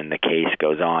again, and then the case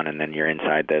goes on, and then you're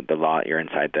inside you're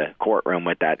inside the courtroom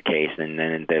with that case, and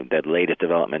then the latest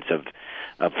developments of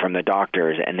from the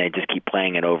doctors, and they just keep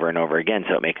playing it over and over again,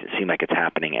 so it makes it seem like it's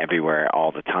happening everywhere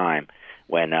all the time,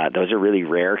 when those are really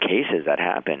rare cases that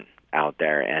happen out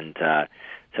there. And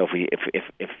so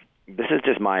if this is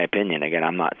just my opinion, again,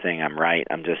 I'm not saying I'm right,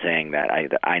 I'm just saying that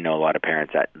I know a lot of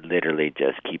parents that literally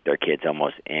just keep their kids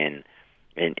almost in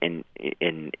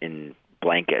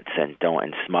blankets and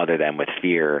smother them with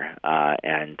fear,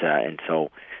 and so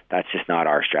that's just not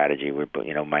our strategy.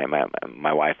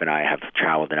 My wife and I have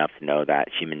traveled enough to know that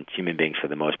human beings for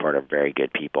the most part are very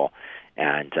good people,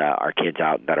 and our kids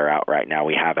that are out right now,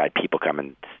 we have had people come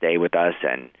and stay with us,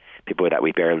 and people that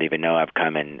we barely even know have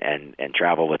come and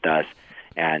travel with us,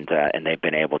 and they've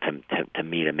been able to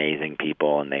meet amazing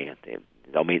people, and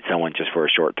they'll meet someone just for a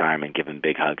short time and give them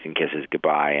big hugs and kisses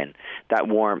goodbye, and that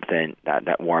warmth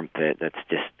that's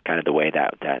just kind of the way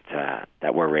that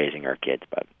we're raising our kids,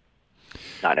 but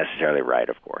not necessarily right,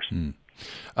 of course. We're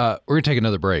going to take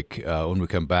another break. When we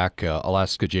come back, I'll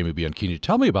ask Jamie Bianchini to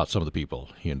tell me about some of the people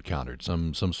he encountered,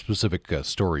 some specific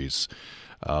stories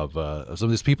of some of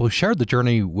these people who shared the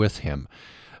journey with him.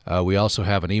 We also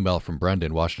have an email from Brenda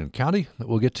in Washington County that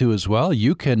we'll get to as well.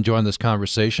 You can join this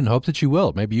conversation. Hope that you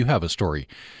will. Maybe you have a story.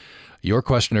 Your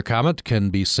question or comment can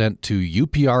be sent to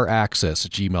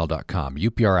upraccess@gmail.com,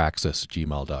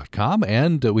 upraccess@gmail.com,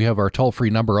 and we have our toll-free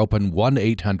number open,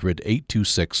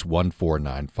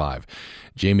 1-800-826-1495.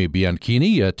 Jamie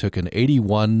Bianchini took an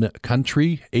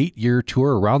 81-country, 8-year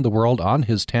tour around the world on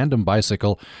his tandem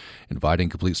bicycle, inviting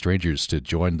complete strangers to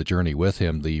join the journey with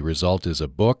him. The result is a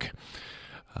book,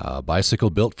 Bicycle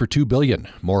Built for $2 billion.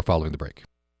 More following the break.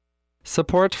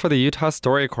 Support for the Utah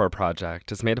StoryCorps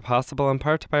project is made possible in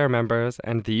part by our members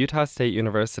and the Utah State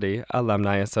University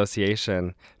Alumni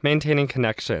Association, maintaining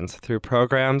connections through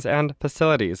programs and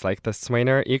facilities like the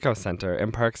Swainer Eco Center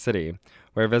in Park City,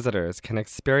 where visitors can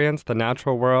experience the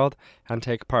natural world and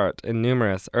take part in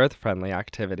numerous earth-friendly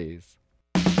activities.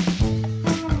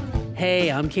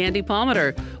 Hey, I'm Candy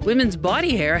Palmater. Women's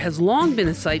body hair has long been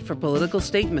a site for political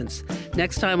statements.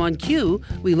 Next time on Q,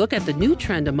 we look at the new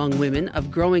trend among women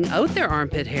of growing out their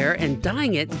armpit hair and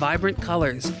dyeing it vibrant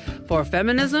colors for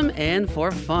feminism and for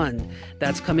fun.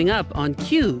 That's coming up on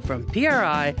Q from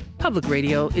PRI, Public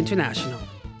Radio International.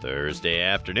 Thursday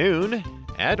afternoon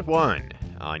at 1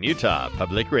 on Utah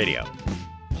Public Radio.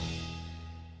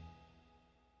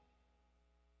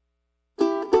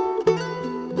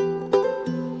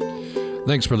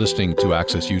 Thanks for listening to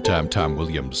Access Utah. I'm Tom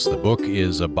Williams. The book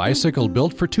is A Bicycle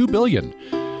Built for $2 billion.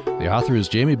 The author is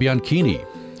Jamie Bianchini.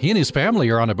 He and his family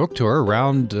are on a book tour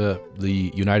around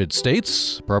the United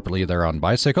States. Appropriately, they're on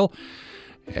bicycle.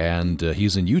 And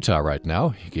he's in Utah right now.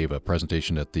 He gave a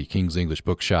presentation at the King's English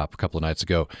Bookshop a couple of nights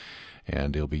ago.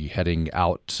 And he'll be heading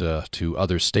out to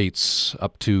other states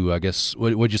up to, I guess,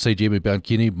 what'd you say, Jamie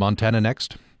Bianchini, Montana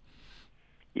next?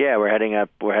 Yeah, we're heading up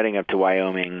to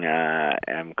Wyoming.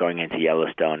 I'm going into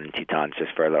Yellowstone and Tetons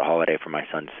just for a little holiday for my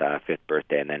son's 5th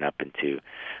birthday, and then up into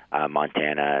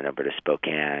Montana and over to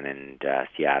Spokane and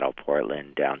Seattle,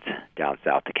 Portland, down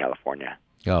south to California.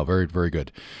 Oh, very, very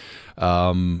good.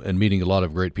 And meeting a lot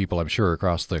of great people, I'm sure,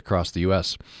 across the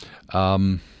U.S.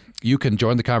 You can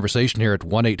join the conversation here at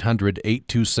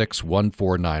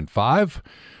 1-800-826-1495.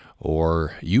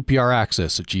 Or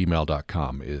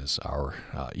upraccess@gmail.com is our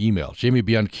email. Jamie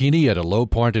Bianchini, at a low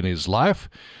point in his life,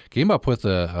 came up with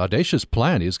an audacious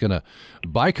plan. He's going to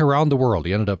bike around the world.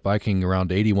 He ended up biking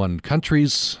around 81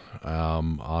 countries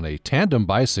on a tandem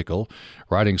bicycle,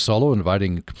 riding solo,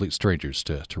 inviting complete strangers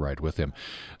to ride with him.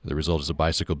 The result is A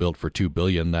Bicycle Built for $2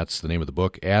 billion. That's the name of the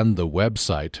book and the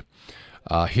website.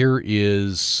 Here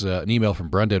is an email from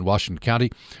Brenda in Washington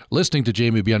County. Listening to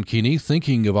Jamie Bianchini,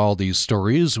 thinking of all these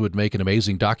stories would make an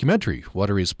amazing documentary. What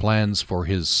are his plans for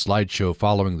his slideshow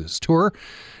following this tour?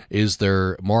 Is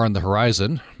there more on the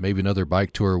horizon? Maybe another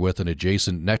bike tour with an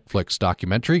adjacent Netflix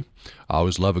documentary? I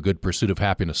always love a good pursuit of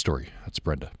happiness story. That's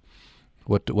Brenda.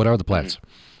 What are the plans?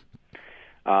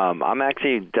 I'm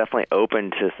actually definitely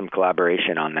open to some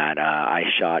collaboration on that. I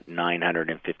shot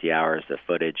 950 hours of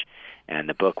footage, and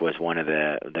the book was one of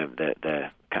the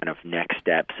kind of next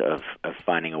steps of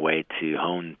finding a way to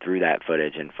hone through that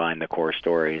footage and find the core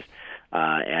stories.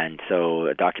 And so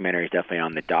a documentary is definitely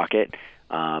on the docket,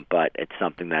 but it's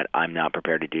something that I'm not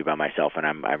prepared to do by myself,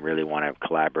 and I really want to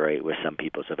collaborate with some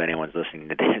people. So if anyone's listening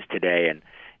to this today and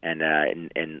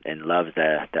loves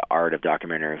the art of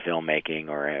documentary filmmaking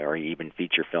or even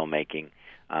feature filmmaking,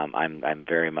 I'm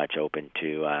very much open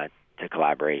to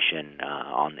collaboration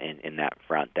in that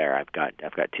front there. I've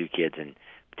got 2 kids and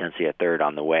potentially a third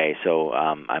on the way, so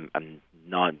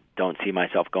don't see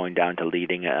myself going down to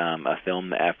leading a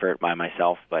film effort by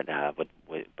myself, but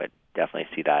definitely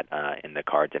see that in the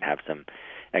cards and have some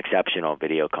exceptional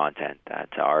video content that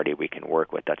already we can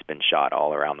work with, that's been shot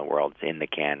all around the world. It's in the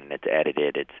can and it's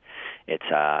edited.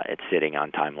 It's sitting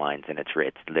on timelines, and it's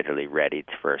literally ready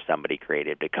for somebody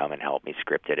creative to come and help me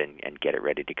script it and get it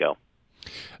ready to go.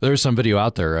 There's some video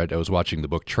out there. I was watching the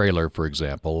book trailer, for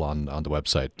example, on the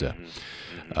website,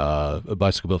 A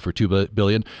Bicycle Built for $2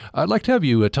 billion. I'd like to have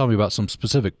you tell me about some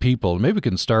specific people. Maybe we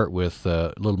can start with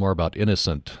a little more about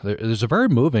Innocent. There's a very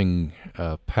moving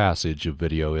passage of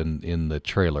video in the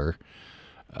trailer.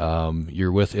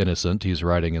 You're with Innocent. He's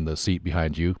riding in the seat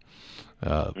behind you.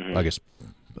 I guess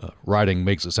riding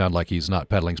makes it sound like he's not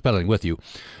pedaling. He's pedaling with you.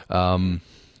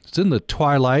 It's in the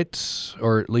twilight,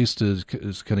 or at least is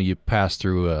kind of you pass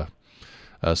through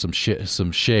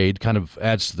some shade, kind of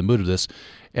adds to the mood of this.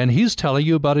 And he's telling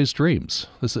you about his dreams.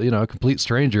 This, a complete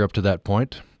stranger up to that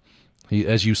point. He,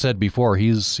 as you said before,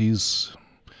 he's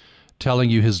telling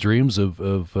you his dreams of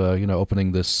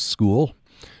opening this school.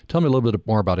 Tell me a little bit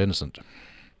more about Innocent.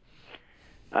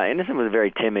 Innocent was a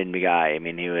very timid guy. I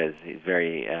mean, he's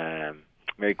very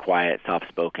very quiet,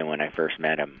 soft-spoken when I first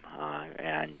met him,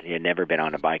 and he had never been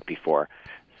on a bike before.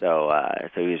 So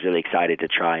he was really excited to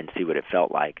try and see what it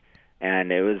felt like.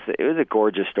 And it was a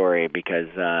gorgeous story because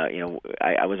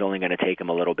I was only going to take him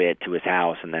a little bit to his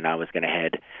house, and then I was going to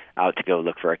head out to go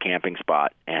look for a camping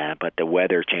spot. But the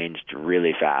weather changed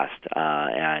really fast,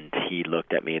 and he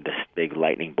looked at me. This big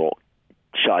lightning bolt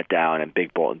shot down, and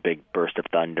big burst of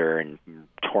thunder and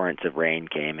torrents of rain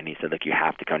came. And he said, "Look, you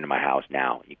have to come to my house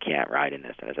now. You can't ride in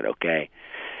this." And I said, "Okay."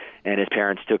 And his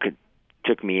parents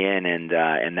took me in, and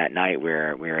that night we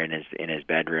were in his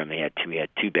bedroom. He had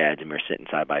two beds, and we were sitting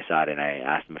side by side. And I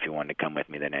asked him if he wanted to come with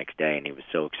me the next day, and he was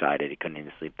so excited he couldn't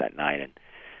even sleep that night.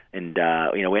 And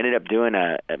we ended up doing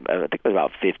I think it was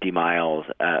about 50 miles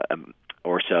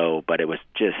or so, but it was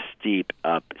just steep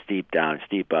up, steep down,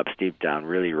 steep up, steep down,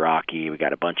 really rocky. We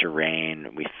got a bunch of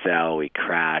rain. We fell. We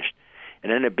crashed. It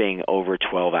ended up being over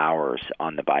 12 hours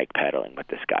on the bike pedaling with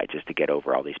this guy just to get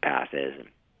over all these passes.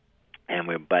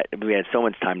 But we had so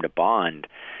much time to bond,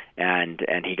 and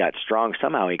he got strong.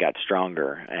 Somehow he got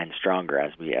stronger and stronger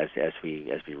as we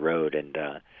rode, and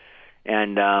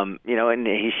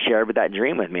he shared that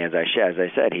dream with me. As I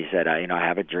said, he said, I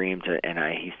have a dream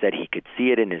he said he could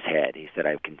see it in his head. He said,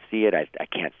 I can see it. I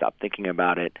can't stop thinking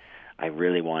about it. I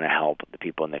really want to help the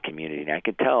people in the community. And I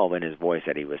could tell in his voice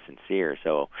that he was sincere.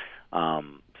 So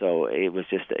it was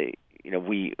just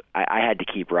I had to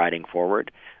keep riding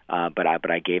forward. But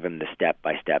I gave him the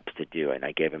step-by-steps to do it. And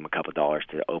I gave him a couple $2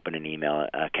 to open an email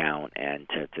account and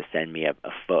to send me a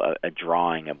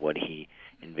drawing of what he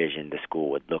envisioned the school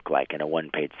would look like, and a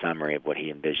one-page summary of what he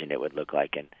envisioned it would look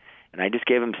like. And I just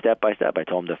gave him step-by-step. I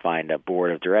told him to find a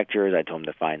board of directors. I told him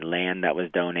to find land that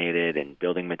was donated and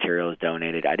building materials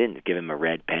donated. I didn't give him a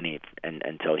red penny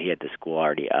until he had the school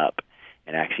already up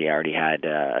and actually already had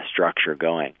a structure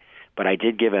going. But I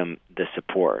did give him the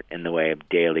support in the way of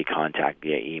daily contact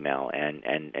via email,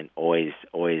 and always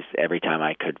every time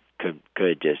I could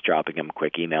just dropping him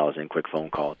quick emails and quick phone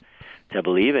calls to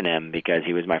believe in him, because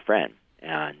he was my friend,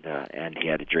 and he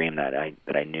had a dream that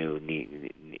I knew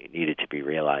needed to be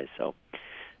realized. So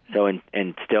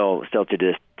still to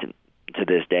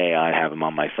this day, I have him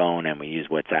on my phone, and we use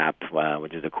WhatsApp,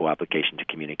 which is a cool application to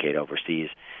communicate overseas,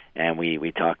 and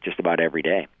we talk just about every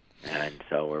day. And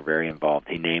so we're very involved.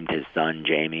 He named his son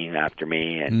Jamie after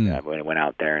me, and went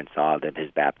out there and saw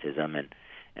his baptism,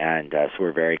 and so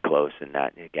we're very close. And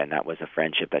that was a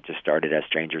friendship that just started as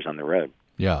strangers on the road.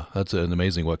 Yeah, that's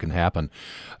amazing what can happen.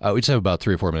 We just have about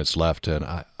 3 or 4 minutes left, and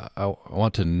I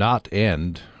want to not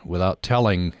end without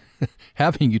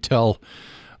having you tell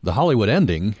the Hollywood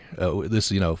ending.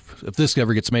 This, if this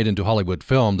ever gets made into a Hollywood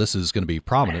film, this is going to be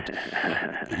prominent.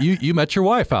 You met your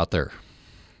wife out there.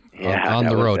 Yeah, on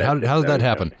the road. How did that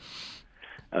happen?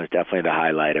 That was definitely the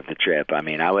highlight of the trip. I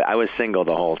mean, I was single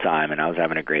the whole time, and I was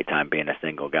having a great time being a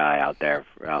single guy out there.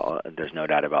 There's no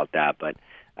doubt about that. But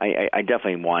I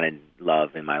definitely wanted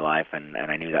love in my life, and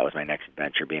I knew that was my next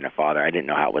adventure, being a father. I didn't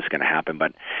know how it was going to happen,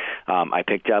 but I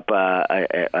picked up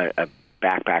a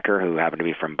backpacker who happened to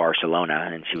be from Barcelona,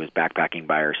 and she was backpacking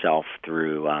by herself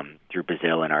through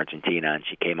Brazil and Argentina, and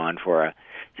she came on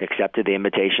she accepted the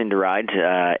invitation to ride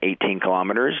 18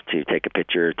 kilometers to take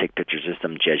pictures of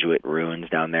some Jesuit ruins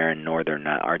down there in northern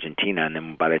Argentina. And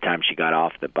then by the time she got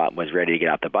off was ready to get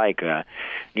off the bike,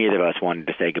 neither of us wanted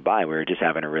to say goodbye. We were just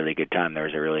having a really good time. There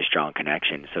was a really strong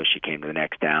connection. So she came to the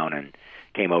next town and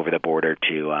came over the border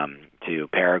to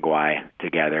Paraguay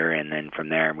together, and then from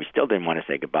there we still didn't want to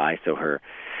say goodbye. So her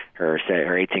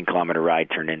 18-kilometer ride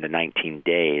turned into 19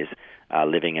 days.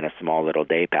 Living in a small little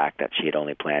day pack that she had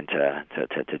only planned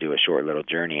to do a short little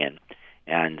journey in.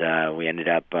 And we ended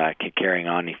up carrying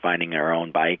on, finding our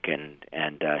own bike, and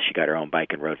she got her own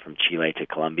bike and rode from Chile to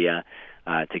Colombia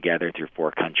together through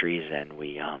 4 countries, and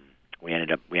we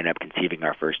ended up conceiving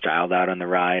our first child out on the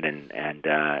ride, and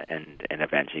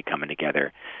eventually coming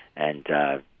together and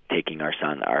taking our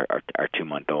son, our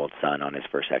 2-month-old son, on his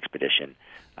first expedition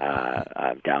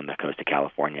down the coast of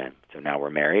California. So now we're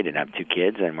married and have 2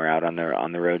 kids, and we're out on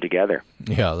the road together.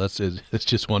 Yeah, it's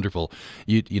just wonderful.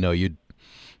 You'd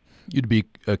be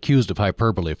accused of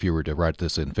hyperbole if you were to write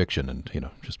this in fiction and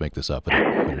just make this up. But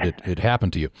it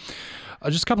happened to you.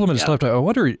 Just a couple of minutes left. I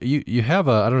wonder, you have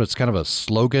I don't know, it's kind of a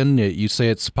slogan. You say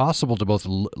it's possible to both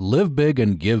live big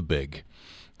and give big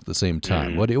at the same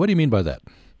time. Mm-hmm. What do you mean by that?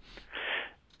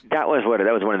 That was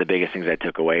one of the biggest things I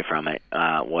took away from it,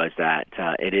 was that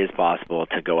it is possible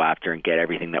to go after and get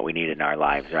everything that we need in our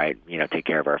lives, right? Take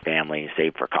care of our families,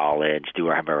 save for college,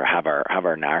 have our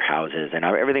houses, and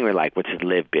everything we like, which is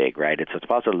live big, right? It's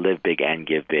possible to live big and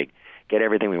give big, get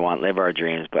everything we want, live our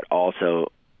dreams, but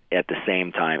also at the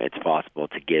same time, it's possible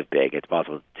to give big. It's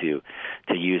possible to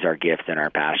use our gifts and our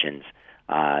passions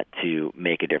to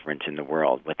make a difference in the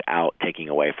world without taking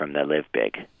away from the live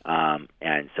big.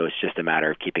 And so it's just a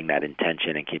matter of keeping that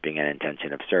intention and keeping an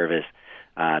intention of service,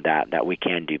 that we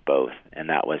can do both. And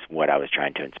that was what I was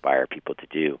trying to inspire people to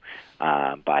do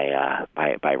by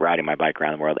riding my bike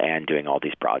around the world and doing all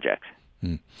these projects.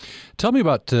 Tell me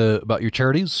about your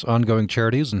charities, ongoing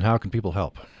charities, and how can people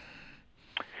help?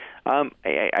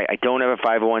 I don't have a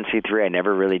 501c3. I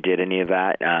never really did any of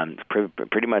that.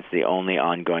 Pretty much the only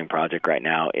ongoing project right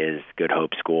now is Good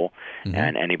Hope School,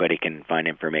 and anybody can find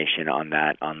information on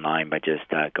that online by just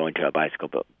going to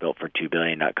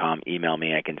bicyclebuiltfor2billion.com. Email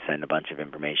me. I can send a bunch of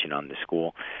information on the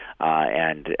school,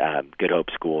 and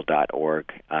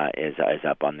goodhopeschool.org is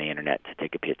up on the internet to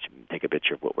take a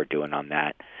picture of what we're doing on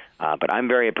that. But I'm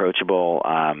very approachable.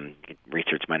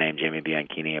 Research my name, Jamie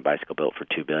Bianchini, a Bicycle Built for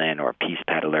 $2 billion, or Peace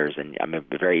Peddlers, and I'm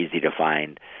very easy to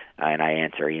find. And I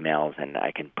answer emails, and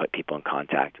I can put people in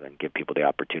contact and give people the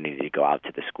opportunity to go out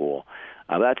to the school.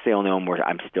 That's the only one where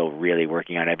I'm still really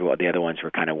working on. The other ones were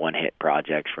kind of one-hit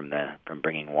projects from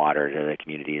bringing water to the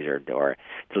communities or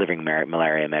delivering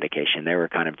malaria medication. They were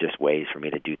kind of just ways for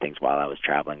me to do things while I was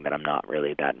traveling that I'm not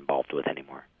really that involved with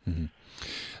anymore. Mm-hmm.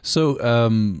 So,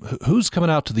 who's coming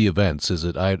out to the events? Is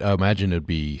it? I imagine it'd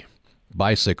be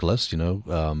bicyclists,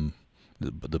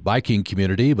 the biking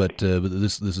community, but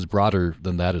this is broader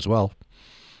than that as well.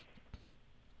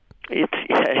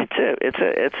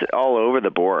 It's all over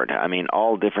the board. I mean,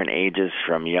 all different ages,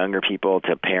 from younger people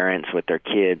to parents with their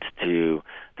kids to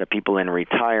the people in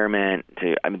retirement.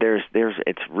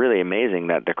 It's really amazing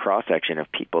that the cross section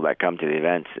of people that come to the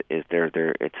events is there.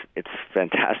 It's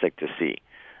fantastic to see.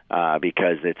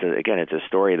 Because it's a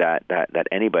story that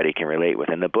anybody can relate with,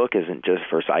 and the book isn't just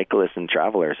for cyclists and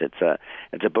travelers. It's a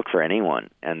book for anyone,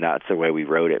 and that's the way we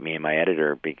wrote it, me and my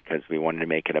editor, because we wanted to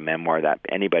make it a memoir that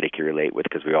anybody can relate with,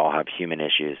 because we all have human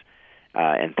issues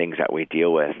and things that we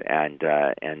deal with, and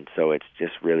so it's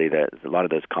just really a lot of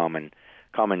those common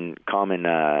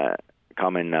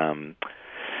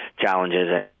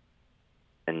challenges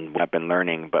and what I've been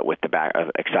learning, but with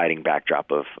the exciting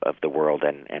backdrop of the world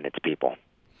and its people.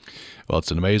 Well,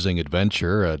 it's an amazing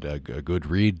adventure, a good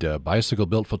read. Bicycle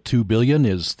Built for $2 billion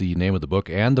is the name of the book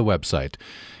and the website.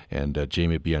 And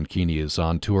Jamie Bianchini is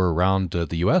on tour around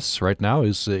the U.S. right now,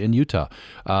 is in Utah.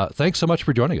 Thanks so much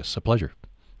for joining us. A pleasure.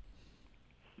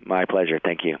 My pleasure.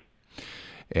 Thank you.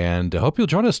 And I hope you'll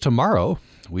join us tomorrow.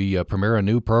 We premiere a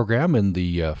new program in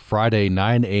the Friday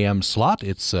 9 a.m. slot.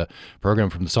 It's a program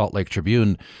from the Salt Lake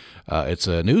Tribune. It's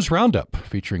a news roundup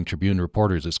featuring Tribune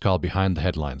reporters. It's called Behind the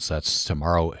Headlines. That's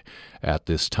tomorrow at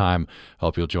this time.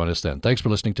 Hope you'll join us then. Thanks for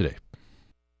listening today.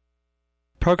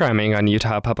 Programming on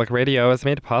Utah Public Radio is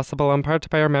made possible in part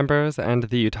by our members and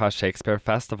the Utah Shakespeare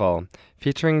Festival,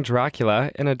 featuring Dracula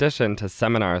in addition to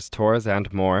seminars, tours,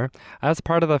 and more as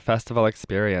part of the festival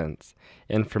experience.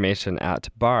 Information at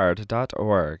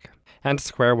bard.org. And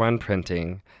Square One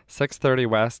Printing, 630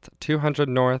 West, 200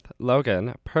 North,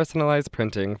 Logan, personalized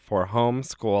printing for home,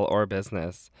 school, or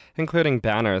business, including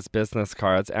banners, business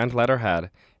cards, and letterhead.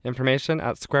 Information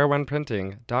at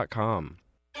squareoneprinting.com.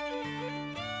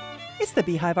 It's the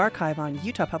Beehive Archive on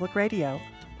Utah Public Radio.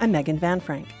 I'm Megan Van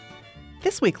Frank.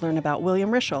 This week, learn about William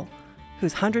Rischel,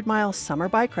 whose 100-mile summer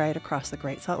bike ride across the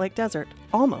Great Salt Lake Desert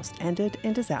almost ended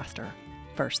in disaster.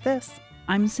 First this.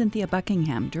 I'm Cynthia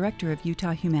Buckingham, Director of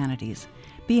Utah Humanities.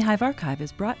 Beehive Archive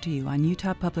is brought to you on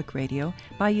Utah Public Radio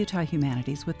by Utah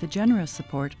Humanities with the generous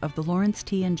support of the Lawrence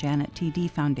T. and Janet T. D.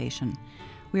 Foundation.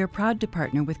 We are proud to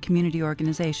partner with community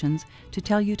organizations to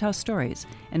tell Utah stories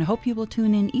and hope you will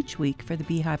tune in each week for the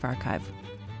Beehive Archive.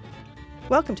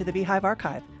 Welcome to the Beehive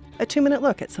Archive, a 2-minute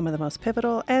look at some of the most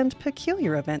pivotal and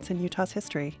peculiar events in Utah's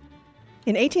history.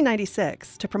 In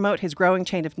 1896, to promote his growing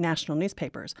chain of national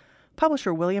newspapers,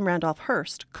 publisher William Randolph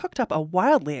Hearst cooked up a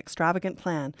wildly extravagant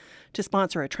plan to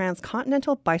sponsor a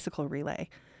transcontinental bicycle relay.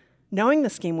 Knowing the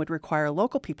scheme would require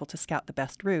local people to scout the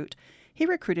best route, he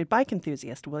recruited bike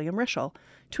enthusiast William Rischel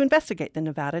to investigate the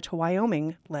Nevada to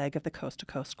Wyoming leg of the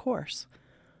coast-to-coast course.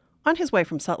 On his way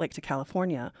from Salt Lake to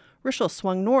California, Rischel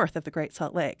swung north of the Great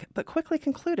Salt Lake, but quickly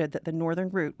concluded that the northern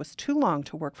route was too long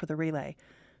to work for the relay.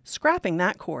 Scrapping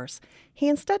that course, he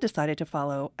instead decided to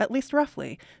follow, at least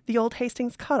roughly, the old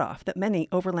Hastings cutoff that many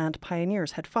overland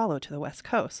pioneers had followed to the west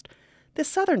coast. This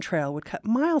southern trail would cut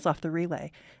miles off the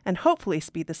relay and hopefully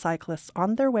speed the cyclists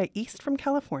on their way east from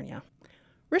California.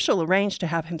 Rischel arranged to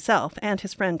have himself and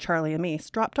his friend Charlie Amis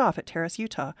dropped off at Terrace,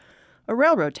 Utah, a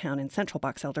railroad town in central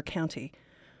Box Elder County.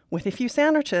 With a few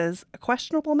sandwiches, a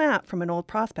questionable map from an old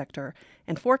prospector,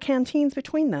 and 4 canteens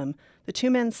between them, the two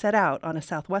men set out on a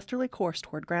southwesterly course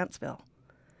toward Grantsville.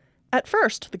 At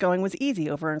first, the going was easy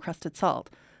over encrusted salt,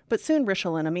 but soon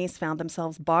Rischel and Amis found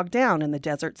themselves bogged down in the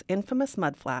desert's infamous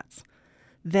mudflats.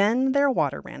 Then their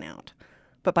water ran out.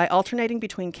 But by alternating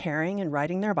between carrying and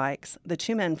riding their bikes, the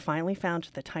two men finally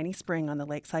found the tiny spring on the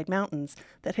lakeside mountains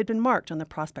that had been marked on the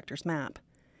prospector's map.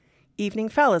 Evening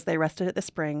fell as they rested at the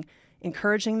spring,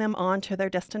 encouraging them on to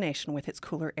their destination with its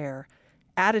cooler air.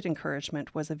 Added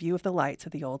encouragement was a view of the lights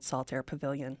of the old salt air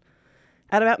pavilion.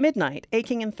 At about midnight,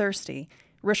 aching and thirsty,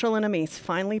 Rischel and Amis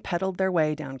finally pedaled their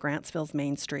way down Grantsville's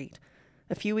main street.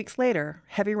 A few weeks later,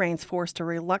 heavy rains forced a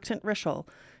reluctant Rischel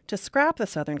to scrap the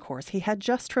southern course he had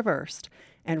just traversed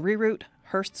and reroute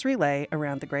Hearst's relay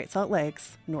around the Great Salt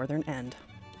Lake's northern end.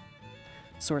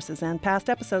 Sources and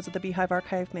past episodes of the Beehive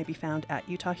Archive may be found at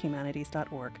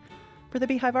utahhumanities.org. For the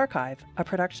Beehive Archive, a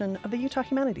production of the Utah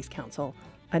Humanities Council,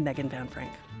 I'm Megan Van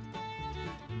Frank.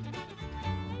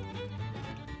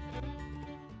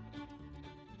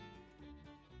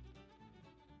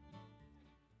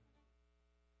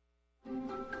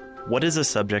 What is a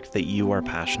subject that you are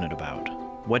passionate about?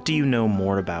 What do you know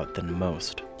more about than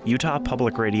most? Utah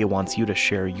Public Radio wants you to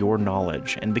share your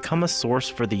knowledge and become a source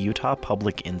for the Utah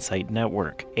Public Insight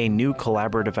Network, a new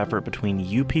collaborative effort between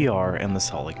UPR and the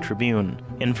Salt Lake Tribune.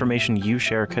 Information you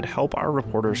share could help our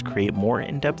reporters create more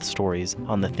in-depth stories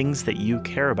on the things that you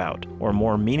care about, or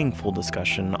more meaningful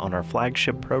discussion on our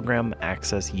flagship program,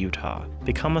 Access Utah.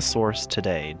 Become a source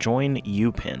today. Join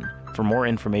UPIN. For more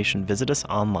information, visit us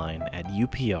online at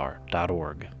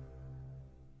upr.org.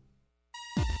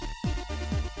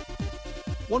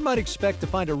 One might expect to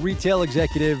find a retail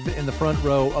executive in the front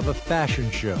row of a fashion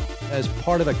show. As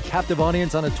part of a captive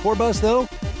audience on a tour bus, though,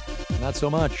 not so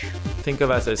much. Think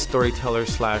of us as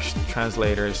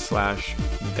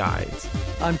storytellers/translators/guides.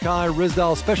 I'm Kai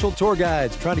Rizdal, special tour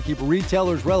guides, trying to keep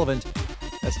retailers relevant.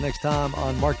 That's next time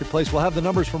on Marketplace. We'll have the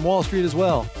numbers from Wall Street as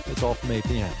well. It's all from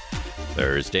APM.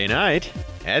 Thursday night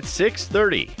at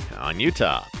 6:30 on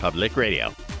Utah Public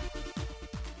Radio.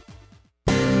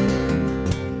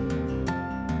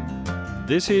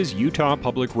 This is Utah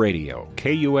Public Radio,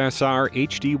 KUSR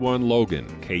HD1 Logan,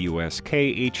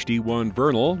 KUSK HD1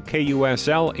 Vernal,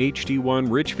 KUSL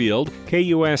HD1 Richfield,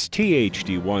 KUST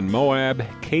HD1 Moab,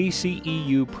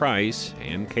 KCEU Price,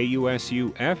 and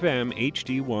KUSU FM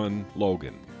HD1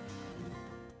 Logan.